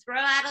need to throw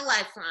out a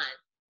lifeline.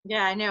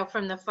 Yeah, I know,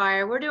 from the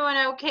fire. We're doing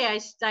okay.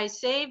 I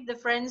saved the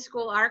Friends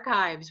School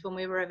archives when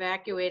we were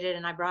evacuated,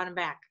 and I brought them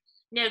back.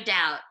 No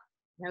doubt.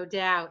 No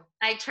doubt.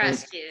 I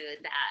trust you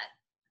in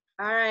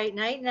that. All right.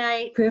 Night,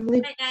 night.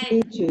 Privileged Night, to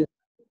meet you.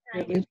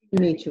 Privileged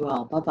to meet you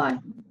all. Bye-bye.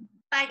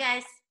 Bye,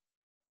 guys.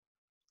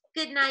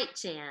 Good night,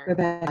 Jan.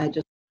 Rebecca, I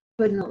just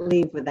couldn't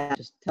leave without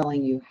just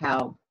telling you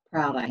how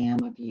proud I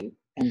am of you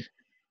and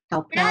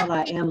how proud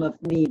I am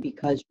of me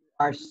because you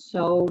are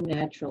so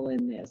natural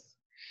in this.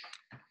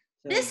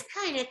 So, this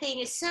kind of thing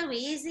is so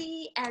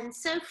easy and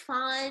so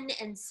fun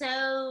and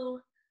so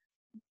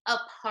a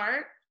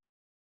part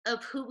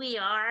of who we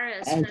are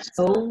as and friends.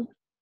 so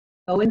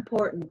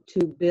important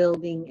to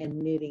building and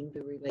knitting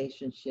the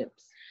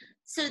relationships.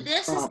 So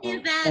this is the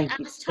event I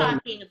was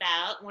talking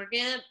about. We're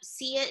going to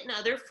see it in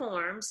other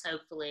forms,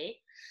 hopefully.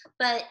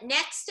 But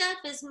next up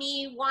is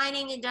me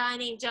whining and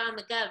dining John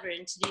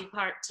McGovern to do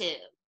part 2.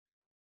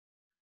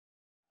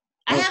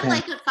 I have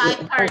like a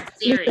 5-part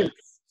series.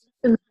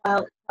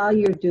 While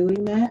you're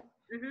doing that,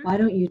 why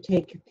don't you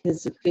take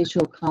his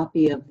official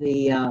copy of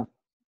the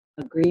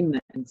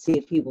agreement and see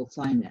if he will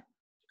sign it?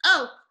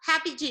 Oh,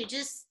 happy to.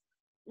 Just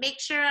make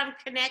sure I'm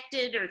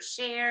connected or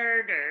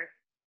shared or...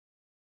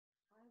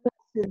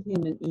 Send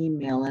him an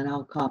email and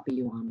I'll copy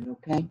you on it,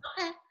 okay?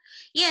 Okay.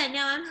 Yeah,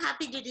 no, I'm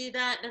happy to do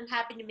that. And I'm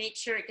happy to make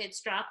sure it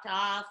gets dropped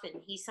off and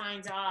he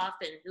signs off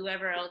and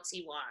whoever else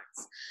he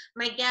wants.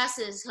 My guess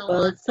is he'll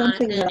want it's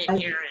something that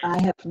Jonathan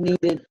I have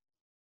needed.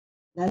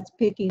 That's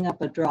picking up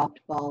a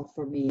dropped ball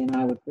for me and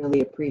I would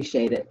really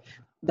appreciate it.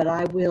 But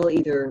I will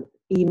either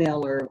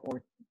email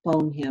or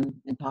phone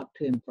him and talk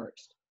to him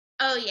first.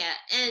 Oh, yeah.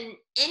 And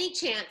any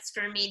chance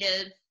for me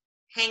to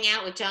hang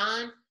out with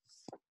John,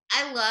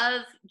 I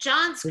love,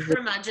 John's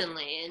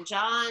curmudgeonly and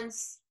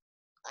John's,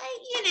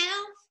 like,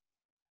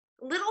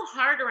 a little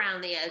hard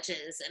around the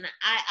edges. And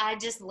I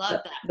just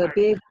love that the part.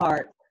 big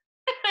heart.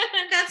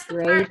 That's the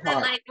Great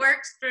part that,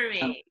 works for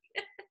me.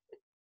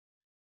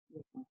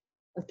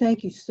 Well,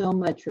 thank you so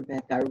much,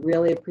 Rebecca. I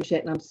really appreciate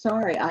it. And I'm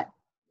sorry,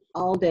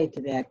 all day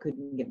today I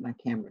couldn't get my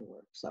camera to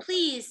work. So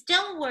please,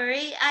 don't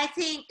worry. I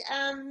think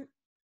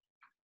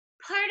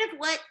part of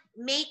what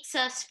makes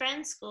us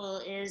Friend School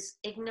is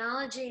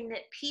acknowledging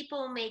that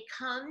people may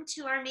come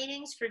to our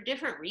meetings for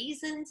different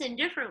reasons in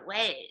different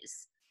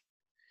ways.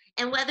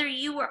 And whether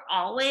you were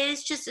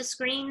always just a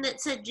screen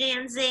that said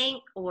Jan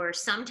Zink, or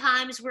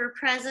sometimes we're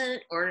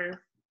present,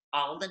 or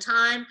all the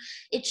time,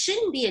 it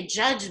shouldn't be a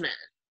judgment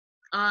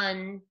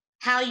on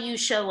how you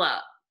show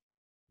up.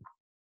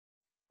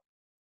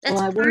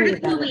 That's part of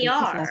who we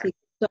are. I think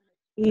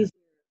it's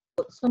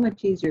so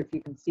much easier if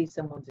you can see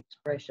someone's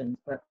expressions,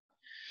 but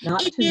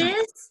not it tonight.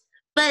 is,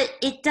 but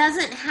it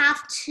doesn't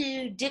have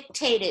to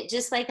dictate it.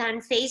 Just like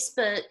on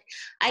Facebook,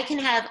 I can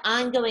have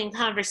ongoing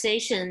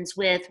conversations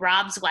with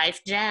Rob's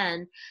wife,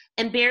 Jen,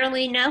 and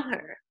barely know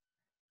her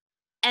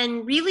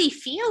and really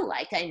feel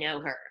like I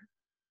know her.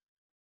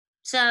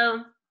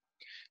 So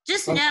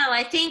just know,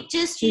 I think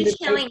just you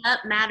showing up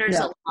matters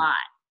a lot.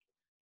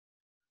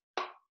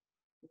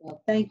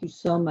 Well, thank you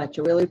so much.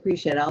 I really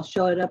appreciate it. I'll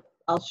show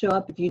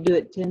up. If you do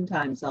it 10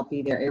 times, I'll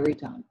be there every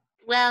time.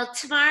 Well,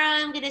 tomorrow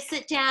I'm going to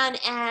sit down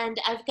and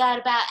I've got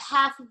about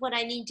half of what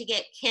I need to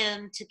get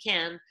Kim to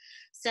Kim.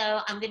 So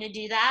I'm going to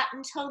do that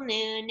until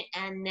noon.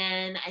 And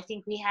then I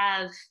think we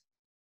have a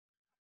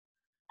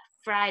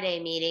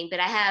Friday meeting, but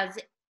I have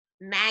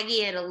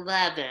Maggie at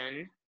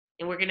 11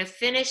 and we're going to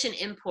finish an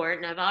import.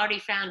 And I've already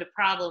found a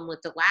problem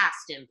with the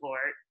last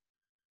import.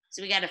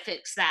 So we got to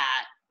fix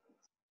that.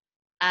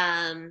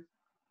 And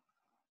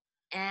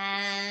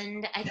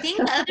I think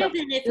other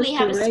than if we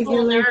have a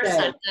school nurse,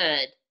 I'm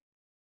good.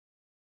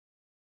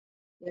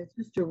 It's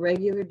just a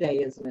regular day,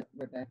 isn't it,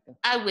 Rebecca?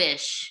 I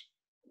wish.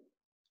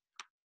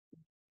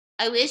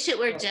 I wish it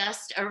were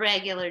just a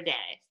regular day.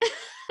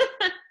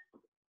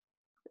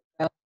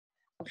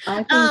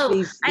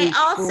 I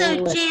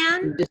also,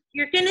 Jan,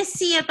 you're going to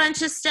see a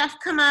bunch of stuff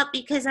come up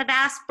because I've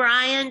asked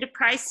Brian to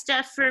price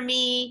stuff for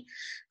me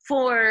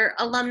for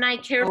alumni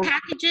care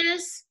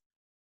packages.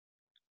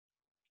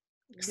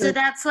 So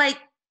that's like,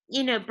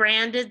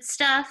 branded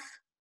stuff.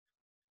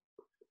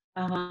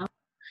 Uh-huh.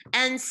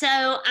 And so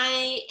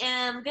I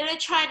am going to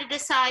try to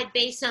decide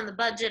based on the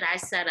budget I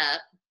set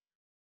up,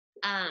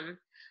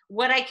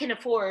 what I can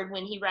afford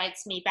when he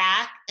writes me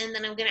back. And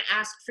then I'm going to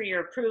ask for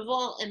your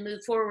approval and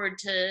move forward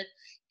to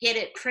get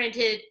it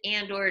printed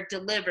and or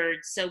delivered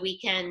so we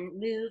can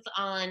move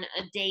on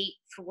a date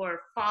for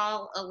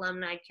fall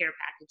alumni care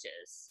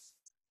packages.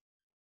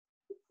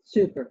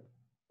 Super.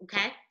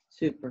 Okay.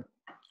 Super.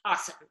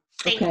 Awesome.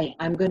 Thank you.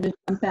 I'm going to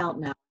jump out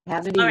now.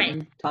 Have it eaten.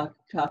 Right.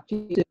 Talk to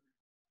you soon.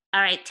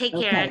 All right. Take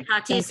care.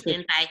 Talk to you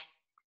soon.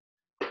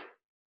 Bye.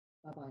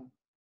 Bye-bye.